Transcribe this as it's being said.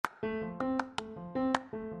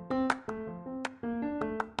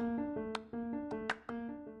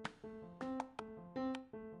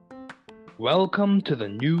Welcome to the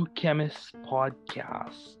New Chemist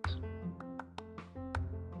Podcast.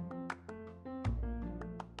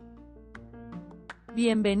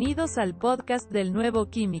 Bienvenidos al podcast del nuevo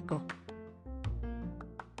químico.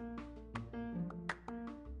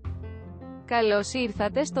 Καλώς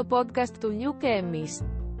ήρθατε στο podcast του New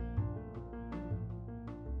Chemist.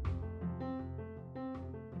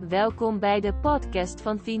 Welkom bij de podcast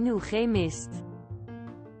van The New Chemist.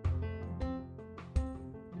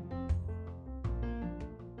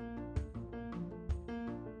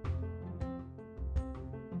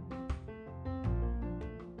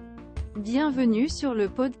 Bienvenue sur le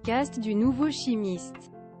podcast du nouveau chimiste.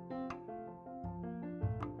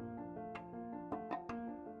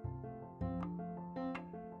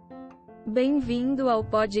 Bem-vindo ao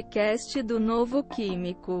podcast do novo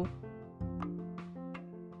químico.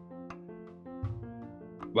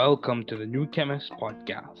 Welcome to the New Chemist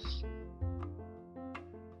Podcast.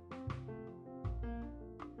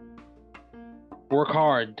 Work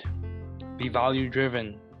hard. Be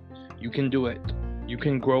value-driven. You can do it. You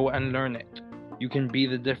can grow and learn it. You can be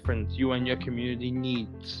the difference you and your community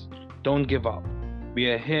needs. Don't give up. We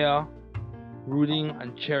are here, rooting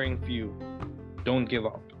and cheering for you. Don't give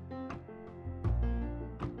up.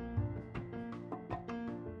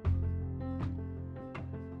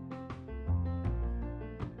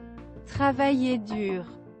 Travaillez dur.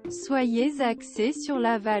 Soyez axés sur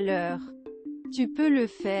la valeur. Tu peux le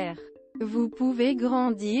faire. Vous pouvez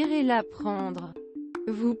grandir et l'apprendre.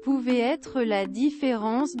 Vous pouvez être la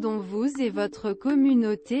différence dont vous et votre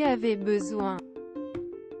communauté avez besoin.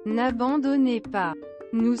 N'abandonnez pas.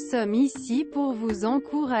 Nous sommes ici pour vous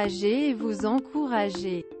encourager et vous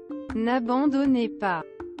encourager. N'abandonnez pas.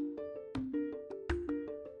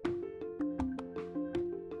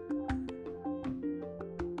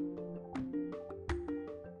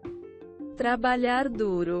 Trabalhar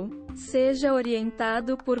duro. Seja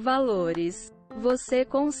orientado por valores. Você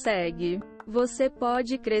consegue. Você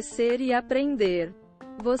pode crescer e aprender.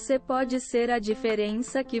 Você pode ser a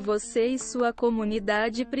diferença que você e sua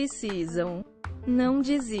comunidade precisam. Não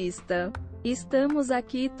desista. Estamos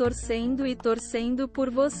aqui torcendo e torcendo por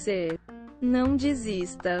você. Não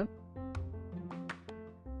desista.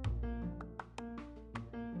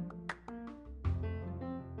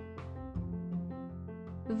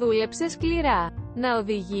 Δούλεψε σκληρά. Να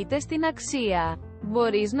οδηγείτε στην αξία.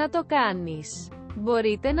 Μπορείς να το κάνεις.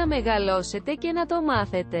 Μπορείτε να μεγαλώσετε και να το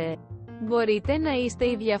μάθετε. Μπορείτε να είστε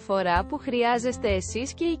η διαφορά που χρειάζεστε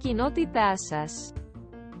εσείς και η κοινότητά σας.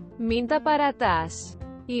 Μην τα παρατάς.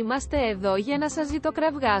 Είμαστε εδώ για να σας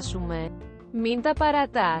ζητοκραυγάσουμε. Μην τα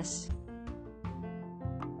παρατάς.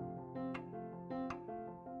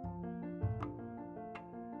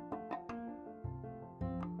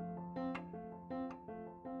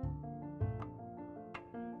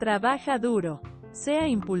 Trabaja duro. Sea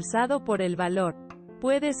impulsado por el valor.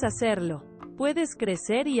 Puedes hacerlo. Puedes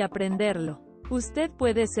crecer y aprenderlo. Usted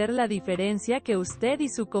puede ser la diferencia que usted y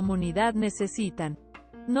su comunidad necesitan.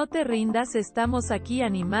 No te rindas, estamos aquí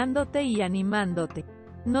animándote y animándote.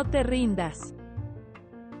 No te rindas.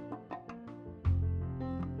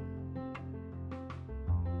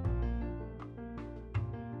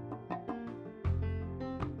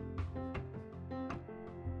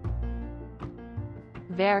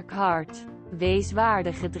 Werk hard. Wees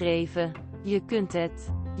waardegedreven. Je kunt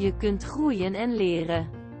het. Je kunt groeien en leren.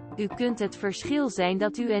 U kunt het verschil zijn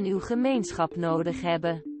dat u en uw gemeenschap nodig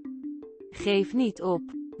hebben. Geef niet op.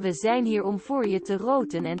 We zijn hier om voor je te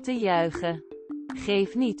roten en te juichen.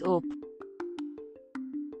 Geef niet op.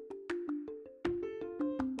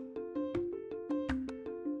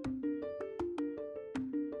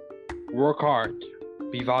 Work hard.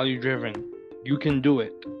 Be value-driven. You can do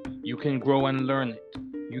it. You can grow and learn it.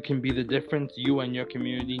 You can be the difference you and your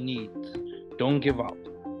community needs. Don't give up.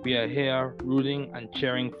 We are here rooting and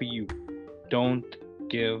cheering for you. Don't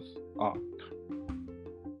give up.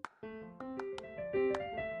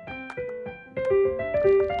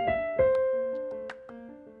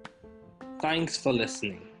 Thanks for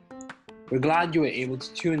listening. We're glad you were able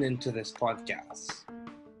to tune into this podcast.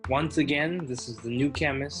 Once again, this is The New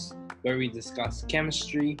Chemist, where we discuss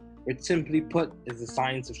chemistry, which simply put is the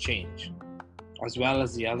science of change, as well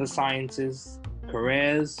as the other sciences,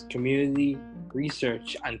 careers, community,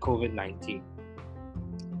 research, and COVID-19.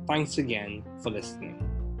 Thanks again for listening.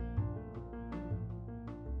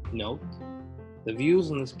 Note, the views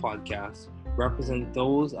on this podcast represent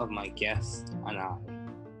those of my guests and I.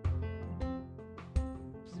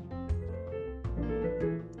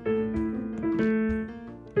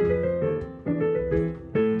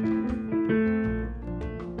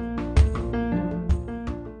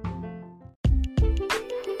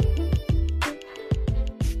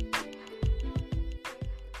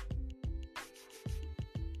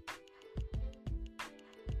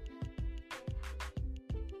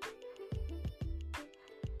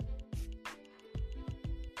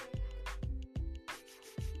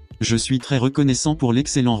 Je suis très reconnaissant pour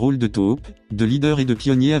l'excellent rôle de taupe, de leader et de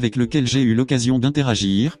pionnier avec lequel j'ai eu l'occasion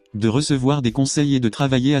d'interagir, de recevoir des conseils et de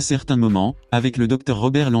travailler à certains moments, avec le Dr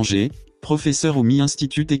Robert Langer, professeur au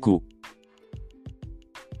Mi-Institut Eco.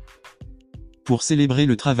 Pour célébrer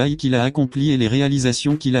le travail qu'il a accompli et les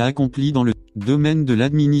réalisations qu'il a accomplies dans le domaine de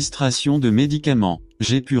l'administration de médicaments,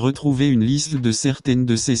 j'ai pu retrouver une liste de certaines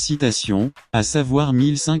de ses citations, à savoir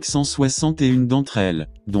 1561 d'entre elles.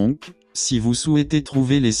 Donc, si vous souhaitez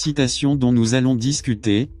trouver les citations dont nous allons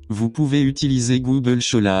discuter, vous pouvez utiliser Google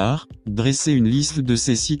Scholar, dresser une liste de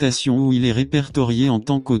ces citations où il est répertorié en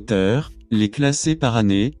tant qu'auteur, les classer par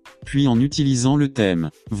année, puis en utilisant le thème,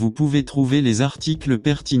 vous pouvez trouver les articles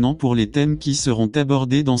pertinents pour les thèmes qui seront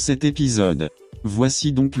abordés dans cet épisode.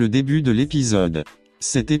 Voici donc le début de l'épisode.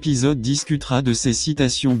 Cet épisode discutera de ces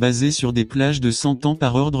citations basées sur des plages de 100 ans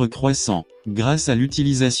par ordre croissant. Grâce à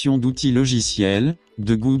l'utilisation d'outils logiciels,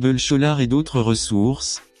 de Google Scholar et d'autres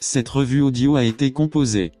ressources, cette revue audio a été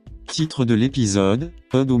composée. Titre de l'épisode,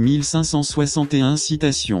 Ode aux 1561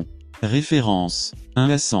 citations. Références, 1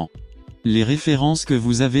 à 100. Les références que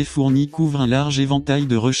vous avez fournies couvrent un large éventail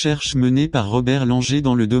de recherches menées par Robert Langer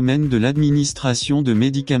dans le domaine de l'administration de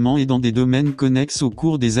médicaments et dans des domaines connexes au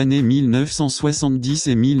cours des années 1970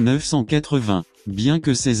 et 1980. Bien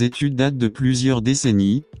que ces études datent de plusieurs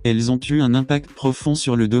décennies, elles ont eu un impact profond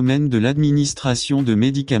sur le domaine de l'administration de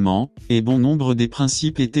médicaments, et bon nombre des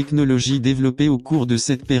principes et technologies développés au cours de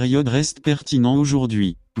cette période restent pertinents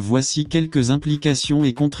aujourd'hui. Voici quelques implications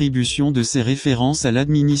et contributions de ces références à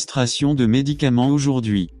l'administration de médicaments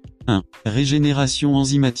aujourd'hui. 1. Régénération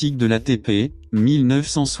enzymatique de l'ATP,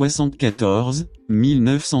 1974,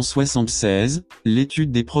 1976,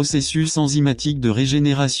 l'étude des processus enzymatiques de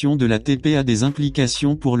régénération de l'ATP a des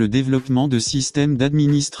implications pour le développement de systèmes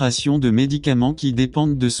d'administration de médicaments qui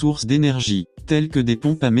dépendent de sources d'énergie, telles que des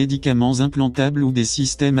pompes à médicaments implantables ou des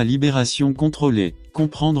systèmes à libération contrôlée.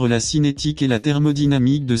 Comprendre la cinétique et la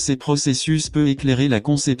thermodynamique de ces processus peut éclairer la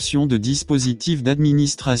conception de dispositifs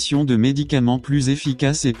d'administration de médicaments plus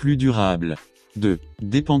efficaces et plus durables. 2.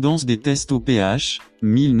 Dépendance des tests au pH,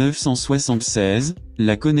 1976,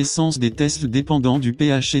 la connaissance des tests dépendants du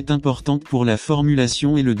pH est importante pour la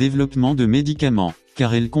formulation et le développement de médicaments,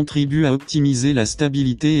 car elle contribue à optimiser la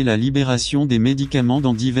stabilité et la libération des médicaments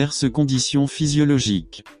dans diverses conditions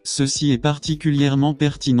physiologiques. Ceci est particulièrement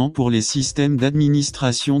pertinent pour les systèmes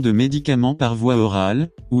d'administration de médicaments par voie orale,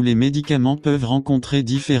 où les médicaments peuvent rencontrer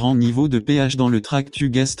différents niveaux de pH dans le tractus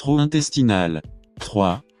gastro-intestinal.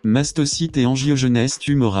 3. Mastocytes et angiogenèse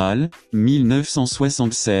tumorale,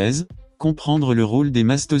 1976. Comprendre le rôle des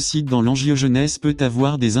mastocytes dans l'angiogenèse peut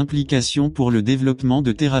avoir des implications pour le développement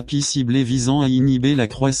de thérapies ciblées visant à inhiber la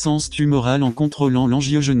croissance tumorale en contrôlant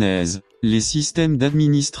l'angiogenèse. Les systèmes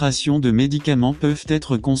d'administration de médicaments peuvent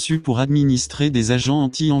être conçus pour administrer des agents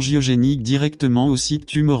anti-angiogéniques directement aux sites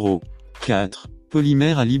tumoraux. 4.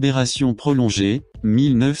 Polymères à libération prolongée,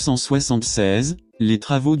 1976. Les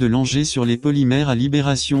travaux de Langer sur les polymères à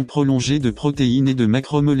libération prolongée de protéines et de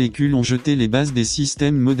macromolécules ont jeté les bases des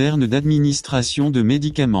systèmes modernes d'administration de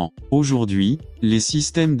médicaments. Aujourd'hui, les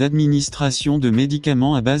systèmes d'administration de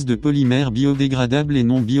médicaments à base de polymères biodégradables et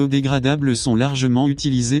non biodégradables sont largement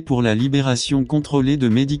utilisés pour la libération contrôlée de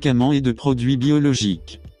médicaments et de produits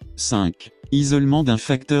biologiques. 5. Isolement d'un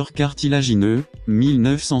facteur cartilagineux,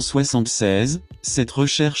 1976. Cette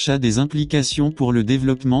recherche a des implications pour le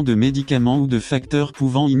développement de médicaments ou de facteurs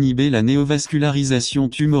pouvant inhiber la néovascularisation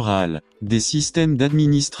tumorale. Des systèmes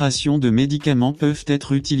d'administration de médicaments peuvent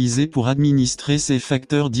être utilisés pour administrer ces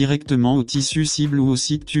facteurs directement aux tissus cibles ou au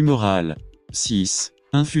site tumoral. 6.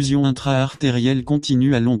 Infusion intra-artérielle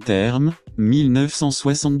continue à long terme,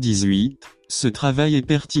 1978. Ce travail est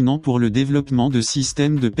pertinent pour le développement de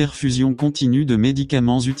systèmes de perfusion continue de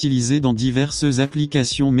médicaments utilisés dans diverses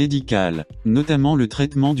applications médicales, notamment le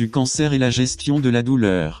traitement du cancer et la gestion de la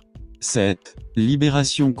douleur. 7.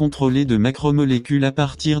 Libération contrôlée de macromolécules à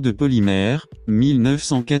partir de polymères,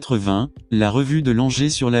 1980. La revue de Langer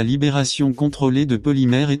sur la libération contrôlée de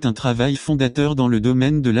polymères est un travail fondateur dans le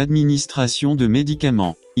domaine de l'administration de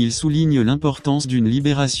médicaments. Il souligne l'importance d'une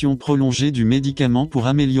libération prolongée du médicament pour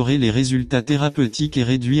améliorer les résultats thérapeutiques et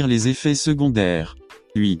réduire les effets secondaires.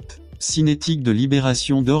 8. Cinétique de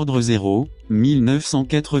libération d'ordre 0,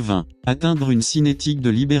 1980. Atteindre une cinétique de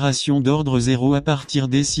libération d'ordre 0 à partir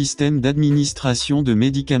des systèmes d'administration de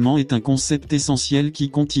médicaments est un concept essentiel qui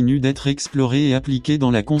continue d'être exploré et appliqué dans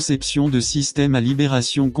la conception de systèmes à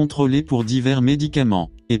libération contrôlée pour divers médicaments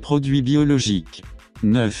et produits biologiques.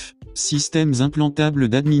 9. Systèmes implantables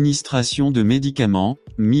d'administration de médicaments,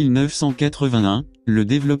 1981. Le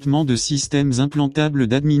développement de systèmes implantables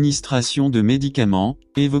d'administration de médicaments,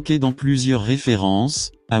 évoqué dans plusieurs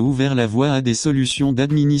références, a ouvert la voie à des solutions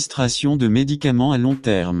d'administration de médicaments à long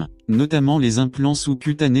terme, notamment les implants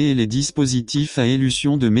sous-cutanés et les dispositifs à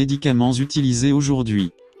élution de médicaments utilisés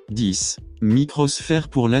aujourd'hui. 10. Microsphère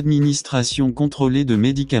pour l'administration contrôlée de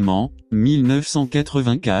médicaments,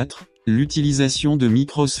 1984. L'utilisation de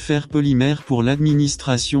microsphères polymères pour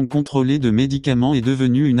l'administration contrôlée de médicaments est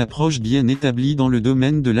devenue une approche bien établie dans le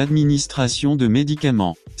domaine de l'administration de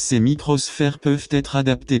médicaments. Ces microsphères peuvent être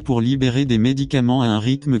adaptées pour libérer des médicaments à un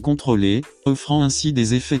rythme contrôlé, offrant ainsi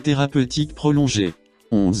des effets thérapeutiques prolongés.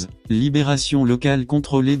 11. Libération locale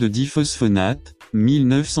contrôlée de diphosphonates,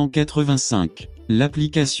 1985.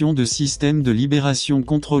 L'application de systèmes de libération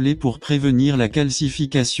contrôlés pour prévenir la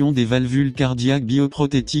calcification des valvules cardiaques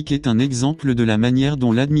bioprothétiques est un exemple de la manière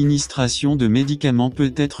dont l'administration de médicaments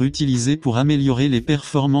peut être utilisée pour améliorer les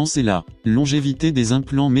performances et la longévité des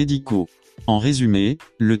implants médicaux. En résumé,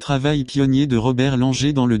 le travail pionnier de Robert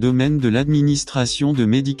Langer dans le domaine de l'administration de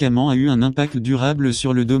médicaments a eu un impact durable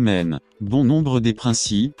sur le domaine. Bon nombre des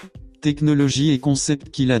principes, technologies et concepts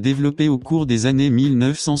qu'il a développés au cours des années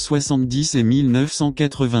 1970 et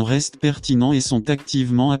 1980 restent pertinents et sont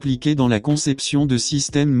activement appliqués dans la conception de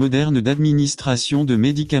systèmes modernes d'administration de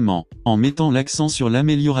médicaments, en mettant l'accent sur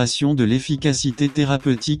l'amélioration de l'efficacité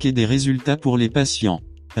thérapeutique et des résultats pour les patients.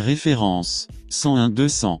 Référence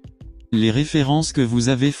 101-200. Les références que vous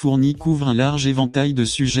avez fournies couvrent un large éventail de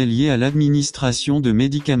sujets liés à l'administration de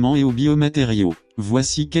médicaments et aux biomatériaux.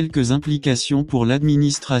 Voici quelques implications pour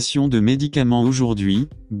l'administration de médicaments aujourd'hui,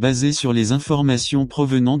 basées sur les informations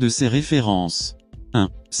provenant de ces références. 1.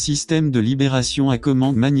 Système de libération à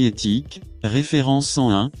commande magnétique, référence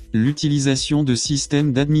 101, l'utilisation de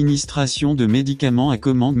systèmes d'administration de médicaments à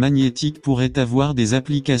commande magnétique pourrait avoir des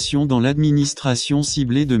applications dans l'administration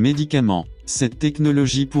ciblée de médicaments. Cette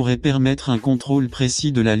technologie pourrait permettre un contrôle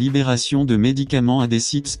précis de la libération de médicaments à des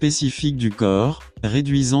sites spécifiques du corps,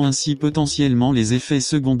 réduisant ainsi potentiellement les effets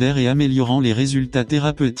secondaires et améliorant les résultats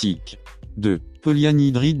thérapeutiques. 2.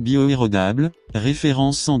 Polyanhydride bioérodable,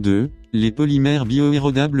 référence 102. Les polymères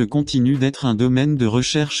bioérodables continuent d'être un domaine de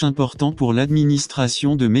recherche important pour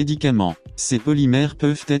l'administration de médicaments. Ces polymères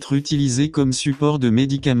peuvent être utilisés comme support de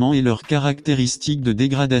médicaments et leurs caractéristiques de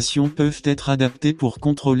dégradation peuvent être adaptées pour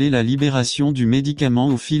contrôler la libération du médicament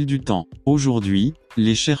au fil du temps. Aujourd'hui,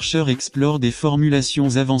 les chercheurs explorent des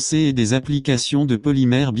formulations avancées et des applications de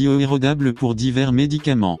polymères bioérodables pour divers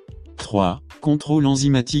médicaments. 3. Contrôle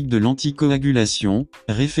enzymatique de l'anticoagulation,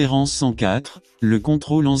 référence 104. Le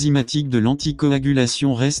contrôle enzymatique de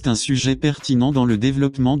l'anticoagulation reste un sujet pertinent dans le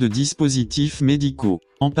développement de dispositifs médicaux,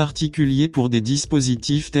 en particulier pour des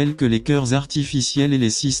dispositifs tels que les cœurs artificiels et les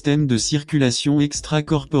systèmes de circulation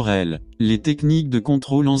extracorporelle. Les techniques de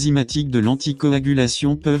contrôle enzymatique de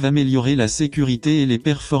l'anticoagulation peuvent améliorer la sécurité et les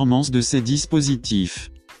performances de ces dispositifs.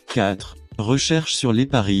 4. Recherche sur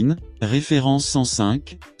l'héparine, référence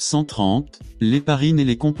 105, 130. L'héparine et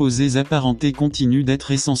les composés apparentés continuent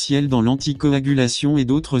d'être essentiels dans l'anticoagulation et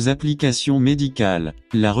d'autres applications médicales.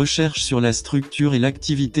 La recherche sur la structure et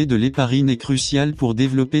l'activité de l'héparine est cruciale pour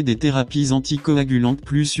développer des thérapies anticoagulantes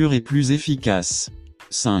plus sûres et plus efficaces.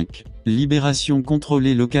 5. Libération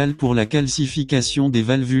contrôlée locale pour la calcification des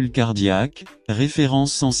valvules cardiaques,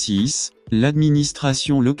 référence 106.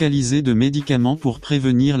 L'administration localisée de médicaments pour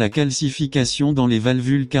prévenir la calcification dans les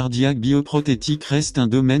valvules cardiaques bioprothétiques reste un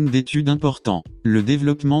domaine d'étude important. Le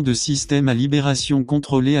développement de systèmes à libération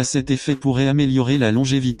contrôlée à cet effet pourrait améliorer la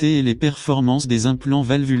longévité et les performances des implants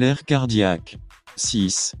valvulaires cardiaques.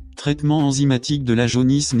 6. Traitement enzymatique de la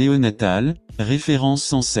jaunisse néonatale, référence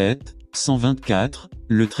 107. 124.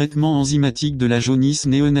 Le traitement enzymatique de la jaunisse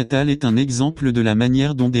néonatale est un exemple de la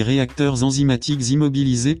manière dont des réacteurs enzymatiques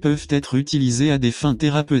immobilisés peuvent être utilisés à des fins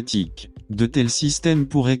thérapeutiques. De tels systèmes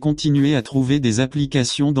pourraient continuer à trouver des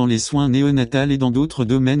applications dans les soins néonatals et dans d'autres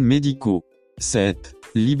domaines médicaux. 7.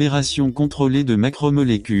 Libération contrôlée de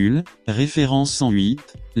macromolécules, référence 108.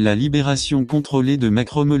 La libération contrôlée de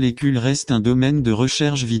macromolécules reste un domaine de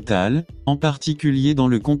recherche vital, en particulier dans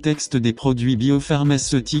le contexte des produits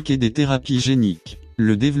biopharmaceutiques et des thérapies géniques.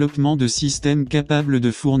 Le développement de systèmes capables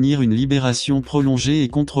de fournir une libération prolongée et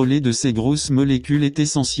contrôlée de ces grosses molécules est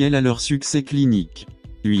essentiel à leur succès clinique.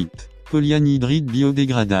 8. Polyanhydride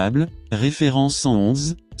biodégradable, référence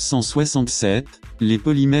 111, 167. Les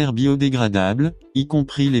polymères biodégradables, y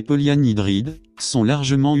compris les polyanhydrides, sont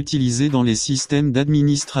largement utilisés dans les systèmes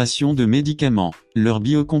d'administration de médicaments. Leur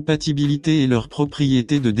biocompatibilité et leurs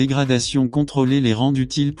propriétés de dégradation contrôlée les rendent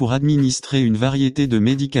utiles pour administrer une variété de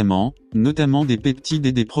médicaments, notamment des peptides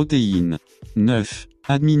et des protéines. 9.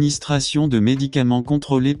 Administration de médicaments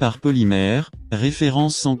contrôlés par polymères,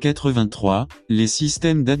 référence 183, les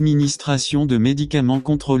systèmes d'administration de médicaments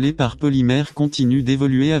contrôlés par polymères continuent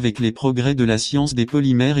d'évoluer avec les progrès de la science des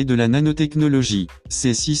polymères et de la nanotechnologie.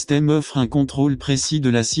 Ces systèmes offrent un contrôle précis de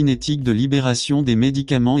la cinétique de libération des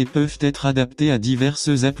médicaments et peuvent être adaptés à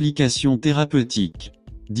diverses applications thérapeutiques.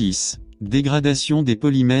 10. Dégradation des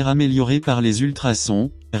polymères améliorée par les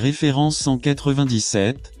ultrasons, référence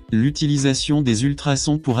 197. L'utilisation des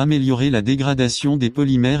ultrasons pour améliorer la dégradation des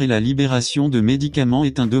polymères et la libération de médicaments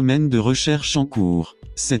est un domaine de recherche en cours.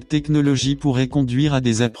 Cette technologie pourrait conduire à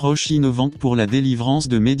des approches innovantes pour la délivrance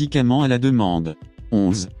de médicaments à la demande.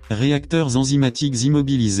 11. Réacteurs enzymatiques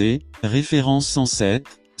immobilisés, référence 107,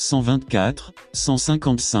 124,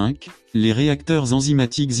 155. Les réacteurs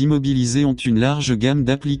enzymatiques immobilisés ont une large gamme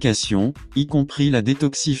d'applications, y compris la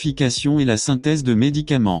détoxification et la synthèse de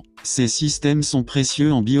médicaments. Ces systèmes sont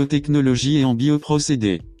précieux en biotechnologie et en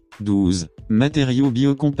bioprocédés. 12. Matériaux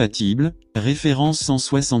biocompatibles, référence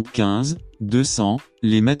 175, 200.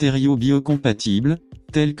 Les matériaux biocompatibles,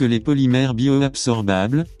 tels que les polymères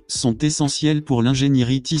bioabsorbables, sont essentiels pour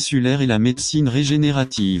l'ingénierie tissulaire et la médecine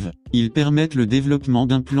régénérative. Ils permettent le développement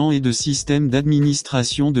d'implants et de systèmes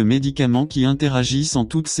d'administration de médicaments qui interagissent en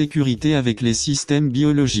toute sécurité avec les systèmes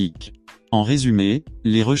biologiques. En résumé,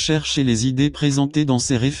 les recherches et les idées présentées dans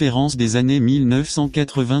ces références des années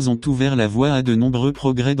 1980 ont ouvert la voie à de nombreux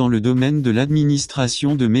progrès dans le domaine de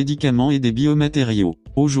l'administration de médicaments et des biomatériaux.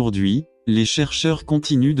 Aujourd'hui, les chercheurs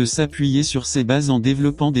continuent de s'appuyer sur ces bases en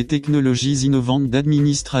développant des technologies innovantes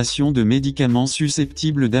d'administration de médicaments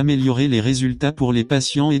susceptibles d'améliorer les résultats pour les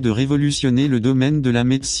patients et de révolutionner le domaine de la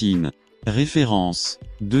médecine. Références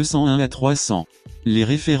 201 à 300. Les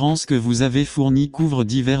références que vous avez fournies couvrent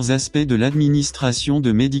divers aspects de l'administration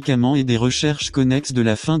de médicaments et des recherches connexes de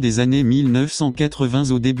la fin des années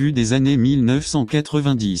 1980 au début des années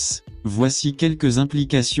 1990. Voici quelques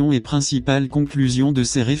implications et principales conclusions de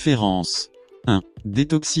ces références. 1.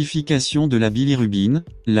 Détoxification de la bilirubine.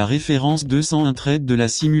 La référence 201 traite de la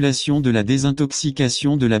simulation de la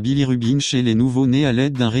désintoxication de la bilirubine chez les nouveau-nés à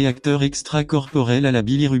l'aide d'un réacteur extracorporel à la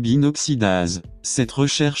bilirubine oxydase. Cette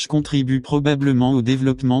recherche contribue probablement au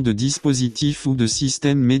développement de dispositifs ou de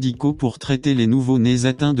systèmes médicaux pour traiter les nouveau-nés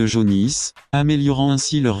atteints de jaunisse, améliorant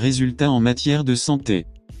ainsi leurs résultats en matière de santé.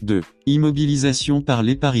 2. Immobilisation par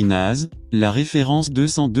l'héparinase. La référence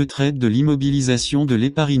 202 traite de l'immobilisation de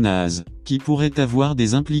l'héparinase, qui pourrait avoir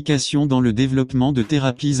des implications dans le développement de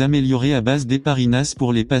thérapies améliorées à base d'héparinase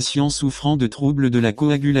pour les patients souffrant de troubles de la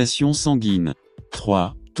coagulation sanguine.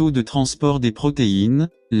 3. Taux de transport des protéines.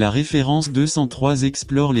 La référence 203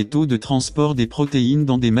 explore les taux de transport des protéines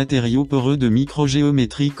dans des matériaux poreux de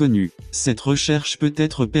microgéométrie connus. Cette recherche peut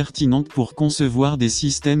être pertinente pour concevoir des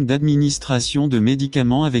systèmes d'administration de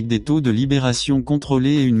médicaments avec des taux de libération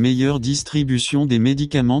contrôlés et une meilleure distribution des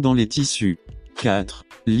médicaments dans les tissus. 4.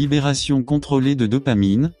 Libération contrôlée de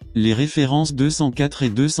dopamine. Les références 204 et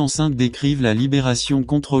 205 décrivent la libération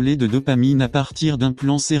contrôlée de dopamine à partir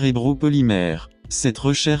d'implants cérébraux polymères. Cette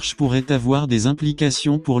recherche pourrait avoir des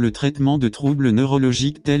implications pour le traitement de troubles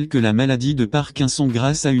neurologiques tels que la maladie de Parkinson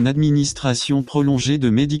grâce à une administration prolongée de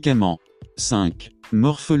médicaments. 5.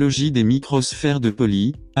 Morphologie des microsphères de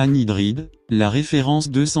polyanhydride. La référence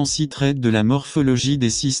 206 traite de la morphologie des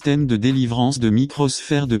systèmes de délivrance de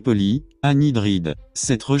microsphères de polyanhydride.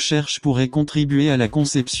 Cette recherche pourrait contribuer à la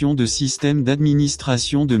conception de systèmes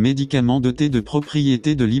d'administration de médicaments dotés de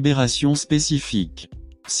propriétés de libération spécifiques.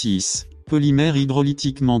 6. Polymères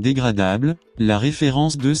hydrolytiquement dégradables. La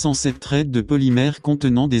référence 207 traite de polymères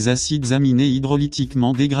contenant des acides aminés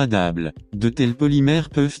hydrolytiquement dégradables. De tels polymères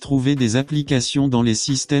peuvent trouver des applications dans les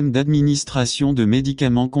systèmes d'administration de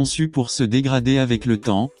médicaments conçus pour se dégrader avec le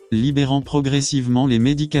temps, libérant progressivement les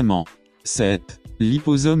médicaments. 7.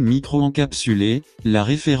 Liposomes micro-encapsulés. La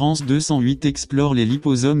référence 208 explore les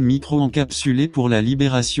liposomes micro-encapsulés pour la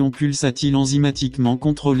libération pulsatile enzymatiquement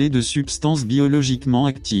contrôlée de substances biologiquement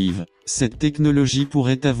actives. Cette technologie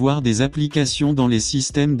pourrait avoir des applications dans les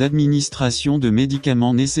systèmes d'administration de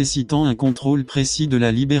médicaments nécessitant un contrôle précis de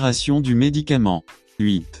la libération du médicament.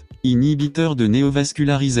 8. Inhibiteur de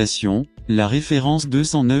néovascularisation. La référence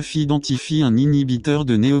 209 identifie un inhibiteur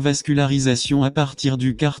de néovascularisation à partir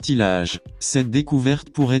du cartilage. Cette découverte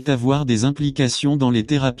pourrait avoir des implications dans les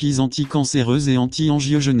thérapies anticancéreuses et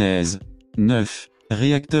anti-angiogenèse. 9.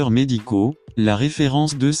 Réacteurs médicaux. La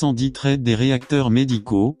référence 210 traite des réacteurs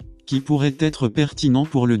médicaux, qui pourraient être pertinents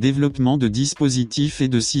pour le développement de dispositifs et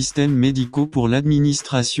de systèmes médicaux pour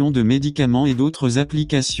l'administration de médicaments et d'autres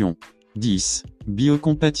applications. 10.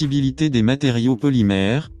 Biocompatibilité des matériaux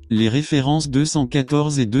polymères. Les références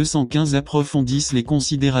 214 et 215 approfondissent les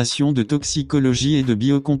considérations de toxicologie et de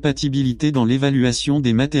biocompatibilité dans l'évaluation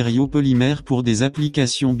des matériaux polymères pour des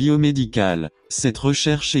applications biomédicales. Cette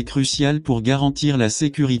recherche est cruciale pour garantir la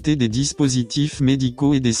sécurité des dispositifs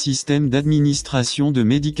médicaux et des systèmes d'administration de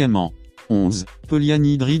médicaments. 11.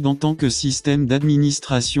 Polyanhydride en tant que système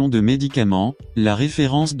d'administration de médicaments. La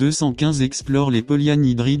référence 215 explore les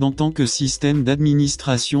polyanhydrides en tant que système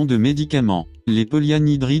d'administration de médicaments. Les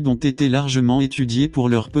polyanhydrides ont été largement étudiés pour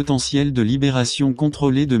leur potentiel de libération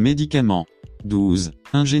contrôlée de médicaments. 12.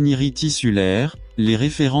 Ingénierie tissulaire. Les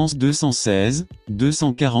références 216,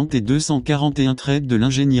 240 et 241 traitent de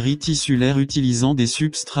l'ingénierie tissulaire utilisant des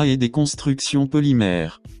substrats et des constructions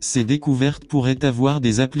polymères. Ces découvertes pourraient avoir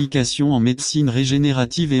des applications en médecine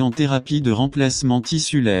régénérative et en thérapie de remplacement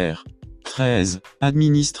tissulaire. 13.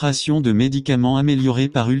 Administration de médicaments améliorés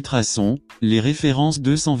par ultrasons. Les références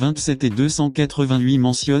 227 et 288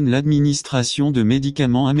 mentionnent l'administration de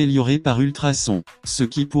médicaments améliorés par ultrasons, ce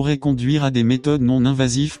qui pourrait conduire à des méthodes non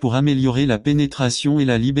invasives pour améliorer la pénétration et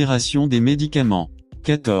la libération des médicaments.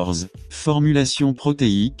 14. Formulation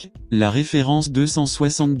protéique. La référence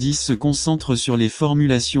 270 se concentre sur les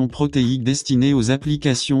formulations protéiques destinées aux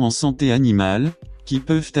applications en santé animale, qui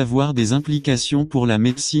peuvent avoir des implications pour la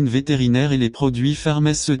médecine vétérinaire et les produits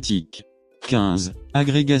pharmaceutiques. 15.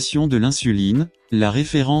 Agrégation de l'insuline. La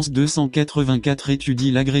référence 284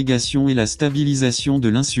 étudie l'agrégation et la stabilisation de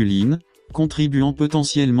l'insuline, contribuant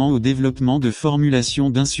potentiellement au développement de formulations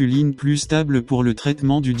d'insuline plus stables pour le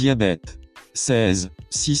traitement du diabète. 16.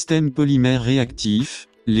 Système polymère réactif.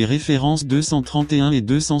 Les références 231 et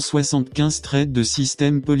 275 traitent de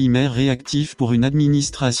systèmes polymères réactifs pour une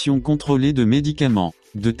administration contrôlée de médicaments.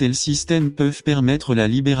 De tels systèmes peuvent permettre la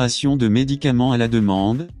libération de médicaments à la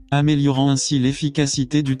demande, améliorant ainsi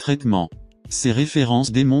l'efficacité du traitement. Ces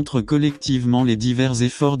références démontrent collectivement les divers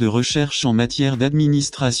efforts de recherche en matière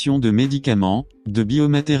d'administration de médicaments, de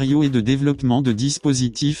biomatériaux et de développement de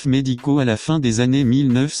dispositifs médicaux à la fin des années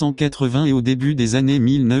 1980 et au début des années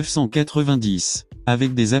 1990.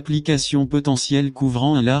 Avec des applications potentielles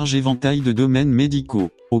couvrant un large éventail de domaines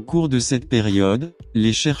médicaux. Au cours de cette période,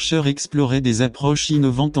 les chercheurs exploraient des approches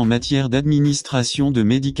innovantes en matière d'administration de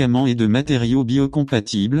médicaments et de matériaux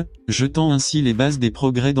biocompatibles, jetant ainsi les bases des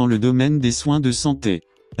progrès dans le domaine des soins de santé.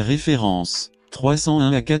 Références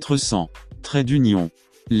 301 à 400. Trait d'union.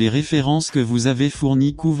 Les références que vous avez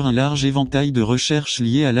fournies couvrent un large éventail de recherches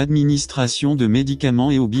liées à l'administration de médicaments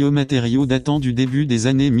et aux biomatériaux datant du début des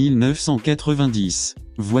années 1990.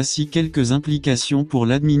 Voici quelques implications pour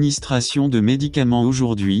l'administration de médicaments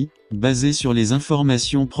aujourd'hui, basées sur les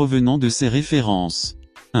informations provenant de ces références.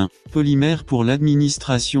 1. Polymères pour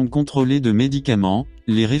l'administration contrôlée de médicaments.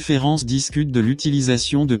 Les références discutent de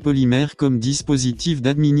l'utilisation de polymères comme dispositifs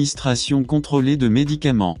d'administration contrôlée de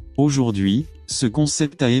médicaments. Aujourd'hui, ce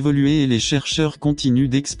concept a évolué et les chercheurs continuent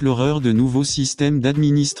d'explorer de nouveaux systèmes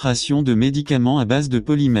d'administration de médicaments à base de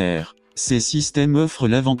polymères. Ces systèmes offrent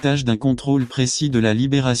l'avantage d'un contrôle précis de la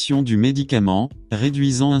libération du médicament,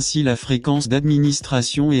 réduisant ainsi la fréquence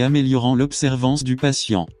d'administration et améliorant l'observance du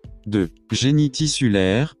patient. 2. Génie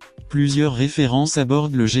tissulaire. Plusieurs références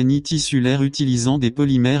abordent le génie tissulaire utilisant des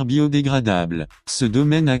polymères biodégradables. Ce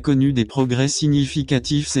domaine a connu des progrès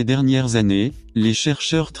significatifs ces dernières années, les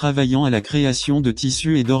chercheurs travaillant à la création de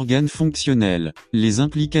tissus et d'organes fonctionnels. Les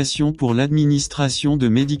implications pour l'administration de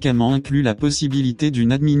médicaments incluent la possibilité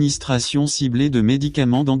d'une administration ciblée de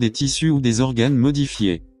médicaments dans des tissus ou des organes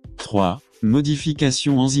modifiés. 3.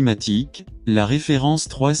 Modification enzymatique. La référence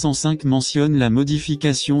 305 mentionne la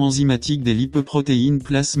modification enzymatique des lipoprotéines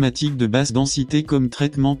plasmatiques de basse densité comme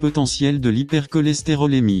traitement potentiel de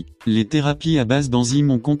l'hypercholestérolémie. Les thérapies à base d'enzymes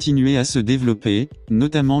ont continué à se développer,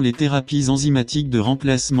 notamment les thérapies enzymatiques de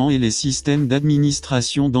remplacement et les systèmes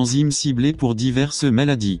d'administration d'enzymes ciblés pour diverses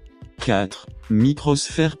maladies. 4.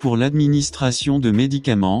 Microsphère pour l'administration de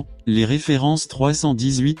médicaments. Les références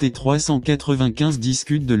 318 et 395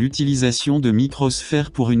 discutent de l'utilisation de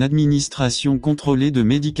microsphères pour une administration contrôlée de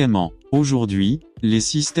médicaments. Aujourd'hui, les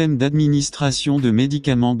systèmes d'administration de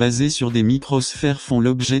médicaments basés sur des microsphères font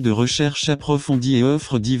l'objet de recherches approfondies et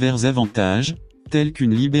offrent divers avantages, tels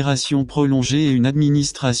qu'une libération prolongée et une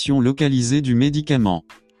administration localisée du médicament.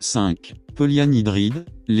 5. Polyanhydride.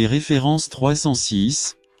 Les références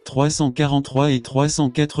 306, 343 et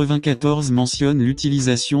 394 mentionnent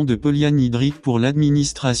l'utilisation de polyanhydrides pour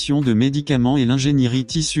l'administration de médicaments et l'ingénierie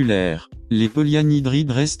tissulaire. Les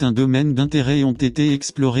polyanhydrides restent un domaine d'intérêt et ont été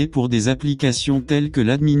explorés pour des applications telles que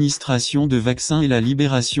l'administration de vaccins et la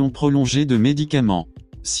libération prolongée de médicaments.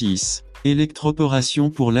 6. Électroporation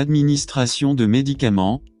pour l'administration de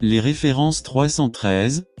médicaments. Les références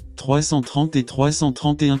 313, 330 et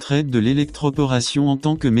 331 traitent de l'électroporation en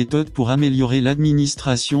tant que méthode pour améliorer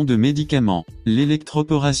l'administration de médicaments.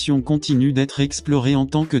 L'électroporation continue d'être explorée en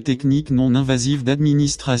tant que technique non invasive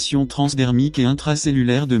d'administration transdermique et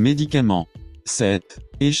intracellulaire de médicaments. 7.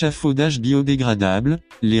 Échafaudage biodégradable,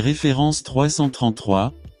 les références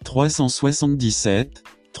 333, 377,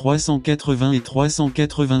 380 et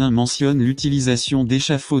 381 mentionnent l'utilisation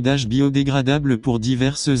d'échafaudages biodégradables pour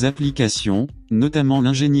diverses applications, notamment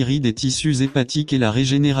l'ingénierie des tissus hépatiques et la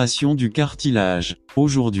régénération du cartilage.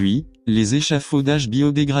 Aujourd'hui, les échafaudages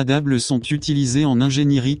biodégradables sont utilisés en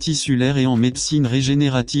ingénierie tissulaire et en médecine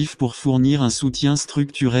régénérative pour fournir un soutien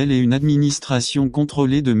structurel et une administration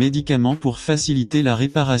contrôlée de médicaments pour faciliter la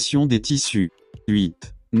réparation des tissus.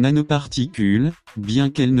 8. Nanoparticules, bien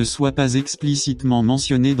qu'elles ne soient pas explicitement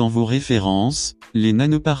mentionnées dans vos références, les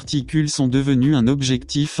nanoparticules sont devenues un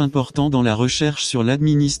objectif important dans la recherche sur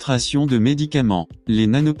l'administration de médicaments. Les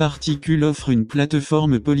nanoparticules offrent une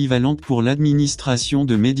plateforme polyvalente pour l'administration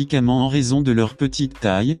de médicaments en raison de leur petite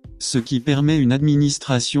taille, ce qui permet une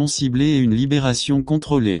administration ciblée et une libération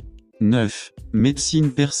contrôlée. 9.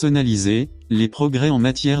 Médecine personnalisée, les progrès en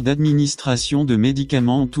matière d'administration de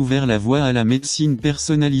médicaments ont ouvert la voie à la médecine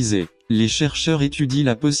personnalisée. Les chercheurs étudient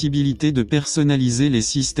la possibilité de personnaliser les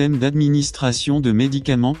systèmes d'administration de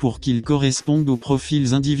médicaments pour qu'ils correspondent aux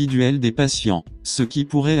profils individuels des patients, ce qui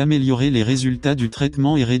pourrait améliorer les résultats du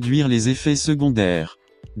traitement et réduire les effets secondaires.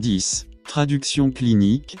 10. Traduction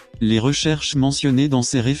clinique, les recherches mentionnées dans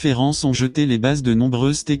ces références ont jeté les bases de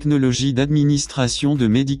nombreuses technologies d'administration de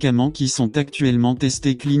médicaments qui sont actuellement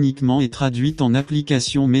testées cliniquement et traduites en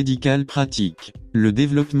applications médicales pratiques. Le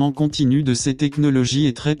développement continu de ces technologies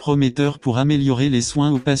est très prometteur pour améliorer les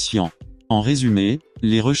soins aux patients. En résumé,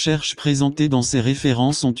 les recherches présentées dans ces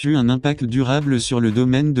références ont eu un impact durable sur le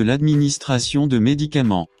domaine de l'administration de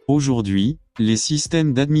médicaments. Aujourd'hui, les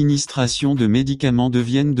systèmes d'administration de médicaments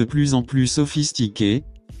deviennent de plus en plus sophistiqués,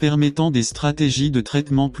 permettant des stratégies de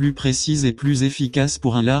traitement plus précises et plus efficaces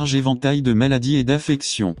pour un large éventail de maladies et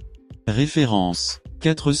d'affections. Références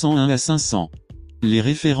 401 à 500. Les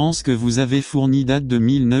références que vous avez fournies datent de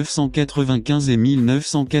 1995 et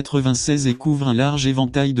 1996 et couvrent un large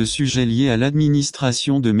éventail de sujets liés à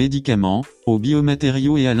l'administration de médicaments, aux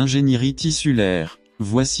biomatériaux et à l'ingénierie tissulaire.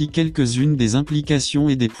 Voici quelques-unes des implications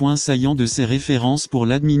et des points saillants de ces références pour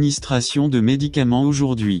l'administration de médicaments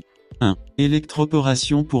aujourd'hui. 1.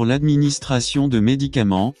 Électroporation pour l'administration de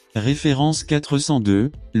médicaments, référence 402,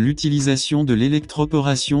 l'utilisation de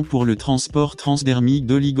l'électroporation pour le transport transdermique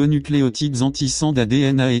d'oligonucléotides anti-sang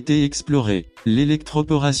d'ADN a été explorée.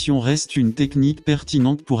 L'électroporation reste une technique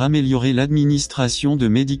pertinente pour améliorer l'administration de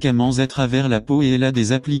médicaments à travers la peau et elle a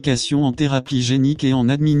des applications en thérapie génique et en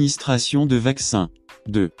administration de vaccins.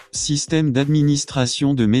 2. Système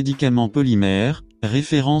d'administration de médicaments polymères,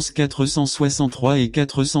 références 463 et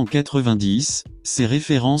 490, ces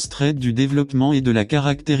références traitent du développement et de la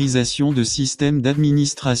caractérisation de systèmes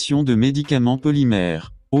d'administration de médicaments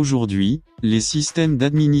polymères. Aujourd'hui, les systèmes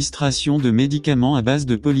d'administration de médicaments à base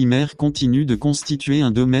de polymères continuent de constituer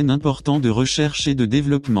un domaine important de recherche et de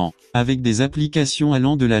développement, avec des applications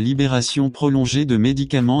allant de la libération prolongée de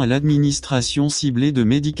médicaments à l'administration ciblée de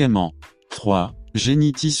médicaments. 3.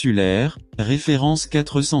 Génie tissulaire, références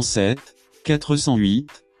 407, 408,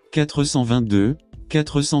 422,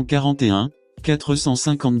 441,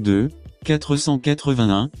 452,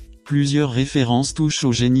 481, plusieurs références touchent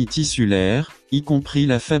au génie tissulaire, y compris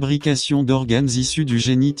la fabrication d'organes issus du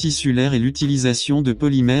génie tissulaire et l'utilisation de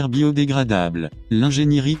polymères biodégradables.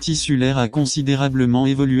 L'ingénierie tissulaire a considérablement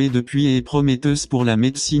évolué depuis et est prometteuse pour la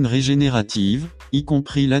médecine régénérative, y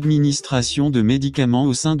compris l'administration de médicaments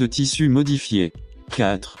au sein de tissus modifiés.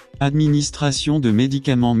 4. Administration de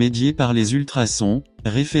médicaments médiés par les ultrasons,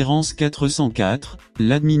 référence 404,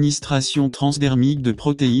 l'administration transdermique de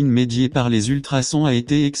protéines médiées par les ultrasons a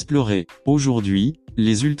été explorée. Aujourd'hui,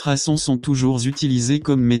 les ultrasons sont toujours utilisés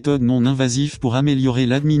comme méthode non invasive pour améliorer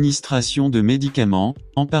l'administration de médicaments,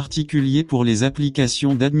 en particulier pour les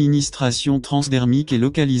applications d'administration transdermique et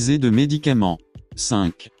localisée de médicaments.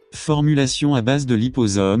 5. Formulation à base de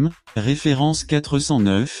liposomes, référence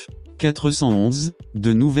 409, 411,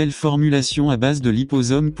 de nouvelles formulations à base de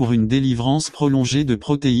liposomes pour une délivrance prolongée de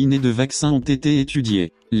protéines et de vaccins ont été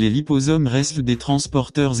étudiées. Les liposomes restent des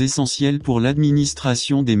transporteurs essentiels pour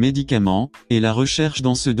l'administration des médicaments, et la recherche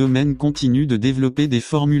dans ce domaine continue de développer des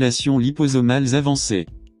formulations liposomales avancées.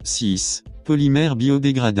 6. Polymères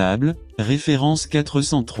biodégradables, référence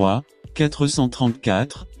 403,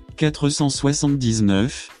 434,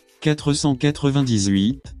 479,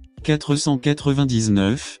 498,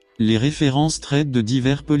 499, Les références traitent de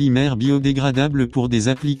divers polymères biodégradables pour des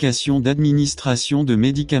applications d'administration de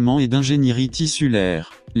médicaments et d'ingénierie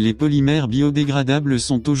tissulaire. Les polymères biodégradables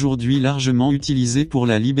sont aujourd'hui largement utilisés pour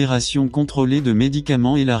la libération contrôlée de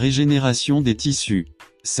médicaments et la régénération des tissus.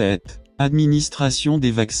 7. Administration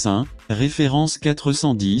des vaccins, référence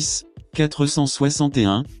 410,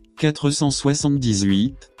 461,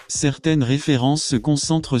 478. Certaines références se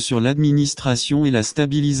concentrent sur l'administration et la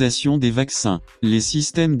stabilisation des vaccins. Les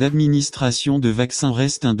systèmes d'administration de vaccins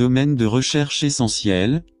restent un domaine de recherche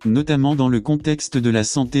essentiel, notamment dans le contexte de la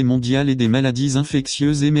santé mondiale et des maladies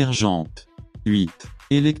infectieuses émergentes. 8.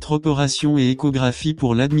 Électroporation et échographie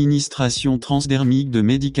pour l'administration transdermique de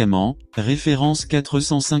médicaments, référence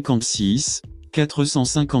 456,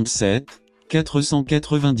 457,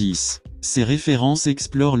 490. Ces références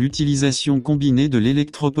explorent l'utilisation combinée de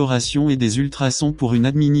l'électroporation et des ultrasons pour une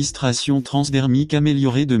administration transdermique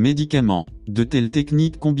améliorée de médicaments. De telles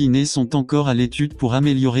techniques combinées sont encore à l'étude pour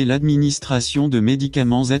améliorer l'administration de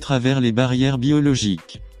médicaments à travers les barrières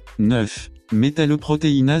biologiques. 9.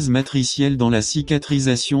 Métalloprotéinase matricielle dans la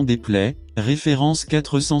cicatrisation des plaies, référence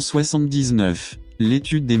 479.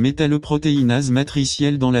 L'étude des métalloprotéinases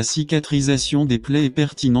matricielles dans la cicatrisation des plaies est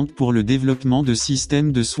pertinente pour le développement de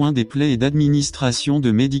systèmes de soins des plaies et d'administration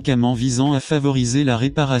de médicaments visant à favoriser la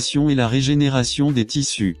réparation et la régénération des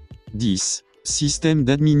tissus. 10. Système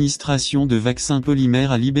d'administration de vaccins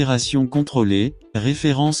polymères à libération contrôlée,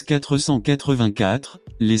 référence 484.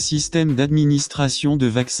 Les systèmes d'administration de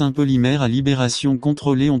vaccins polymères à libération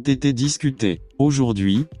contrôlée ont été discutés.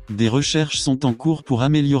 Aujourd'hui, des recherches sont en cours pour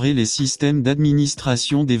améliorer les systèmes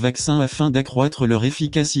d'administration des vaccins afin d'accroître leur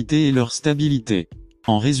efficacité et leur stabilité.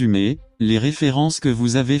 En résumé, les références que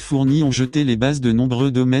vous avez fournies ont jeté les bases de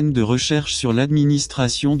nombreux domaines de recherche sur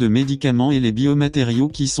l'administration de médicaments et les biomatériaux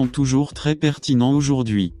qui sont toujours très pertinents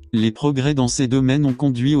aujourd'hui. Les progrès dans ces domaines ont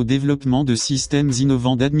conduit au développement de systèmes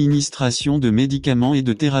innovants d'administration de médicaments et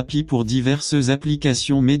de thérapie pour diverses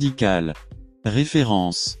applications médicales.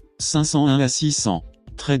 Références 501 à 600.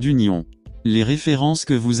 Trait d'union. Les références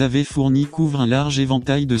que vous avez fournies couvrent un large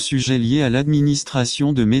éventail de sujets liés à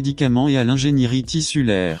l'administration de médicaments et à l'ingénierie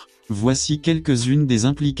tissulaire. Voici quelques-unes des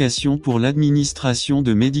implications pour l'administration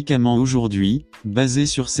de médicaments aujourd'hui, basées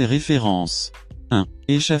sur ces références. 1.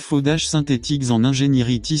 Échafaudages synthétiques en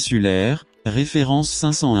ingénierie tissulaire, référence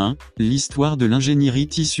 501, l'histoire de l'ingénierie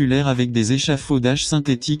tissulaire avec des échafaudages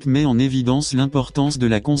synthétiques met en évidence l'importance de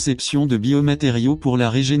la conception de biomatériaux pour la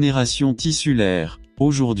régénération tissulaire.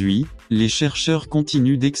 Aujourd'hui, les chercheurs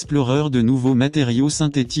continuent d'explorer de nouveaux matériaux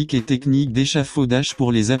synthétiques et techniques d'échafaudage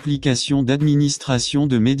pour les applications d'administration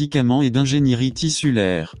de médicaments et d'ingénierie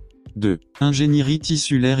tissulaire. 2. Ingénierie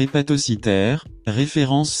tissulaire hépatocytaire,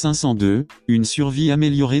 référence 502, une survie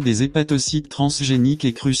améliorée des hépatocytes transgéniques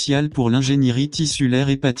est cruciale pour l'ingénierie tissulaire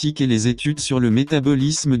hépatique et les études sur le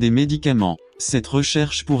métabolisme des médicaments. Cette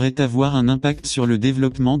recherche pourrait avoir un impact sur le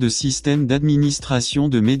développement de systèmes d'administration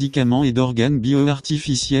de médicaments et d'organes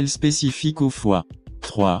bioartificiels spécifiques au foie.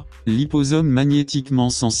 3. Liposomes magnétiquement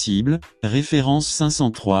sensibles, référence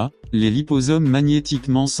 503, les liposomes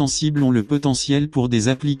magnétiquement sensibles ont le potentiel pour des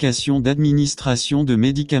applications d'administration de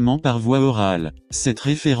médicaments par voie orale. Cette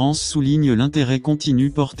référence souligne l'intérêt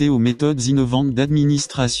continu porté aux méthodes innovantes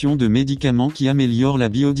d'administration de médicaments qui améliorent la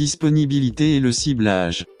biodisponibilité et le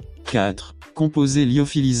ciblage. 4. Composés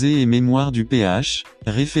lyophilisés et mémoire du pH,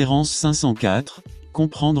 référence 504.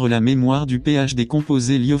 Comprendre la mémoire du pH des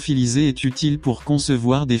composés lyophilisés est utile pour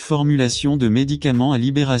concevoir des formulations de médicaments à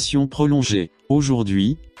libération prolongée.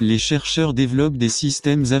 Aujourd'hui, les chercheurs développent des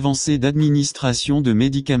systèmes avancés d'administration de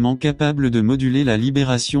médicaments capables de moduler la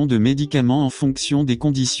libération de médicaments en fonction des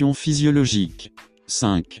conditions physiologiques.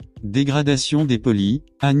 5. Dégradation des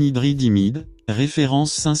anhydridimides,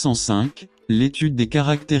 référence 505. L'étude des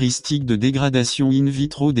caractéristiques de dégradation in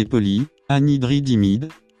vitro des anhydridimides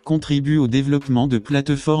contribue au développement de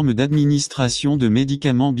plateformes d'administration de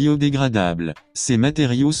médicaments biodégradables. Ces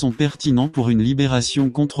matériaux sont pertinents pour une libération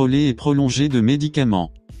contrôlée et prolongée de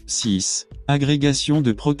médicaments. 6. Agrégation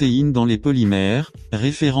de protéines dans les polymères,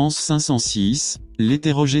 référence 506.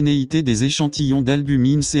 L'hétérogénéité des échantillons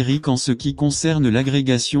d'albumine sérique en ce qui concerne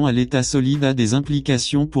l'agrégation à l'état solide a des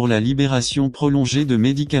implications pour la libération prolongée de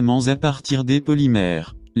médicaments à partir des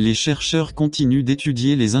polymères. Les chercheurs continuent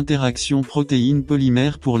d'étudier les interactions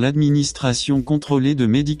protéines-polymères pour l'administration contrôlée de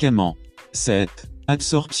médicaments. 7.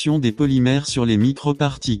 Absorption des polymères sur les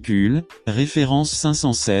microparticules, référence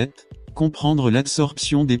 507. Comprendre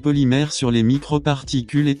l'absorption des polymères sur les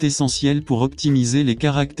microparticules est essentiel pour optimiser les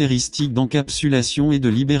caractéristiques d'encapsulation et de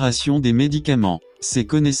libération des médicaments. Ces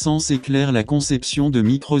connaissances éclairent la conception de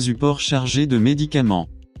microsupports chargés de médicaments.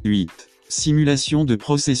 8. Simulation de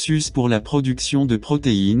processus pour la production de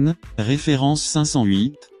protéines, référence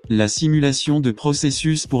 508. La simulation de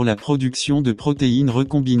processus pour la production de protéines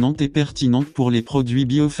recombinantes est pertinente pour les produits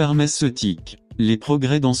biopharmaceutiques. Les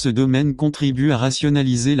progrès dans ce domaine contribuent à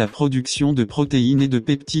rationaliser la production de protéines et de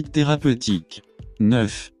peptides thérapeutiques.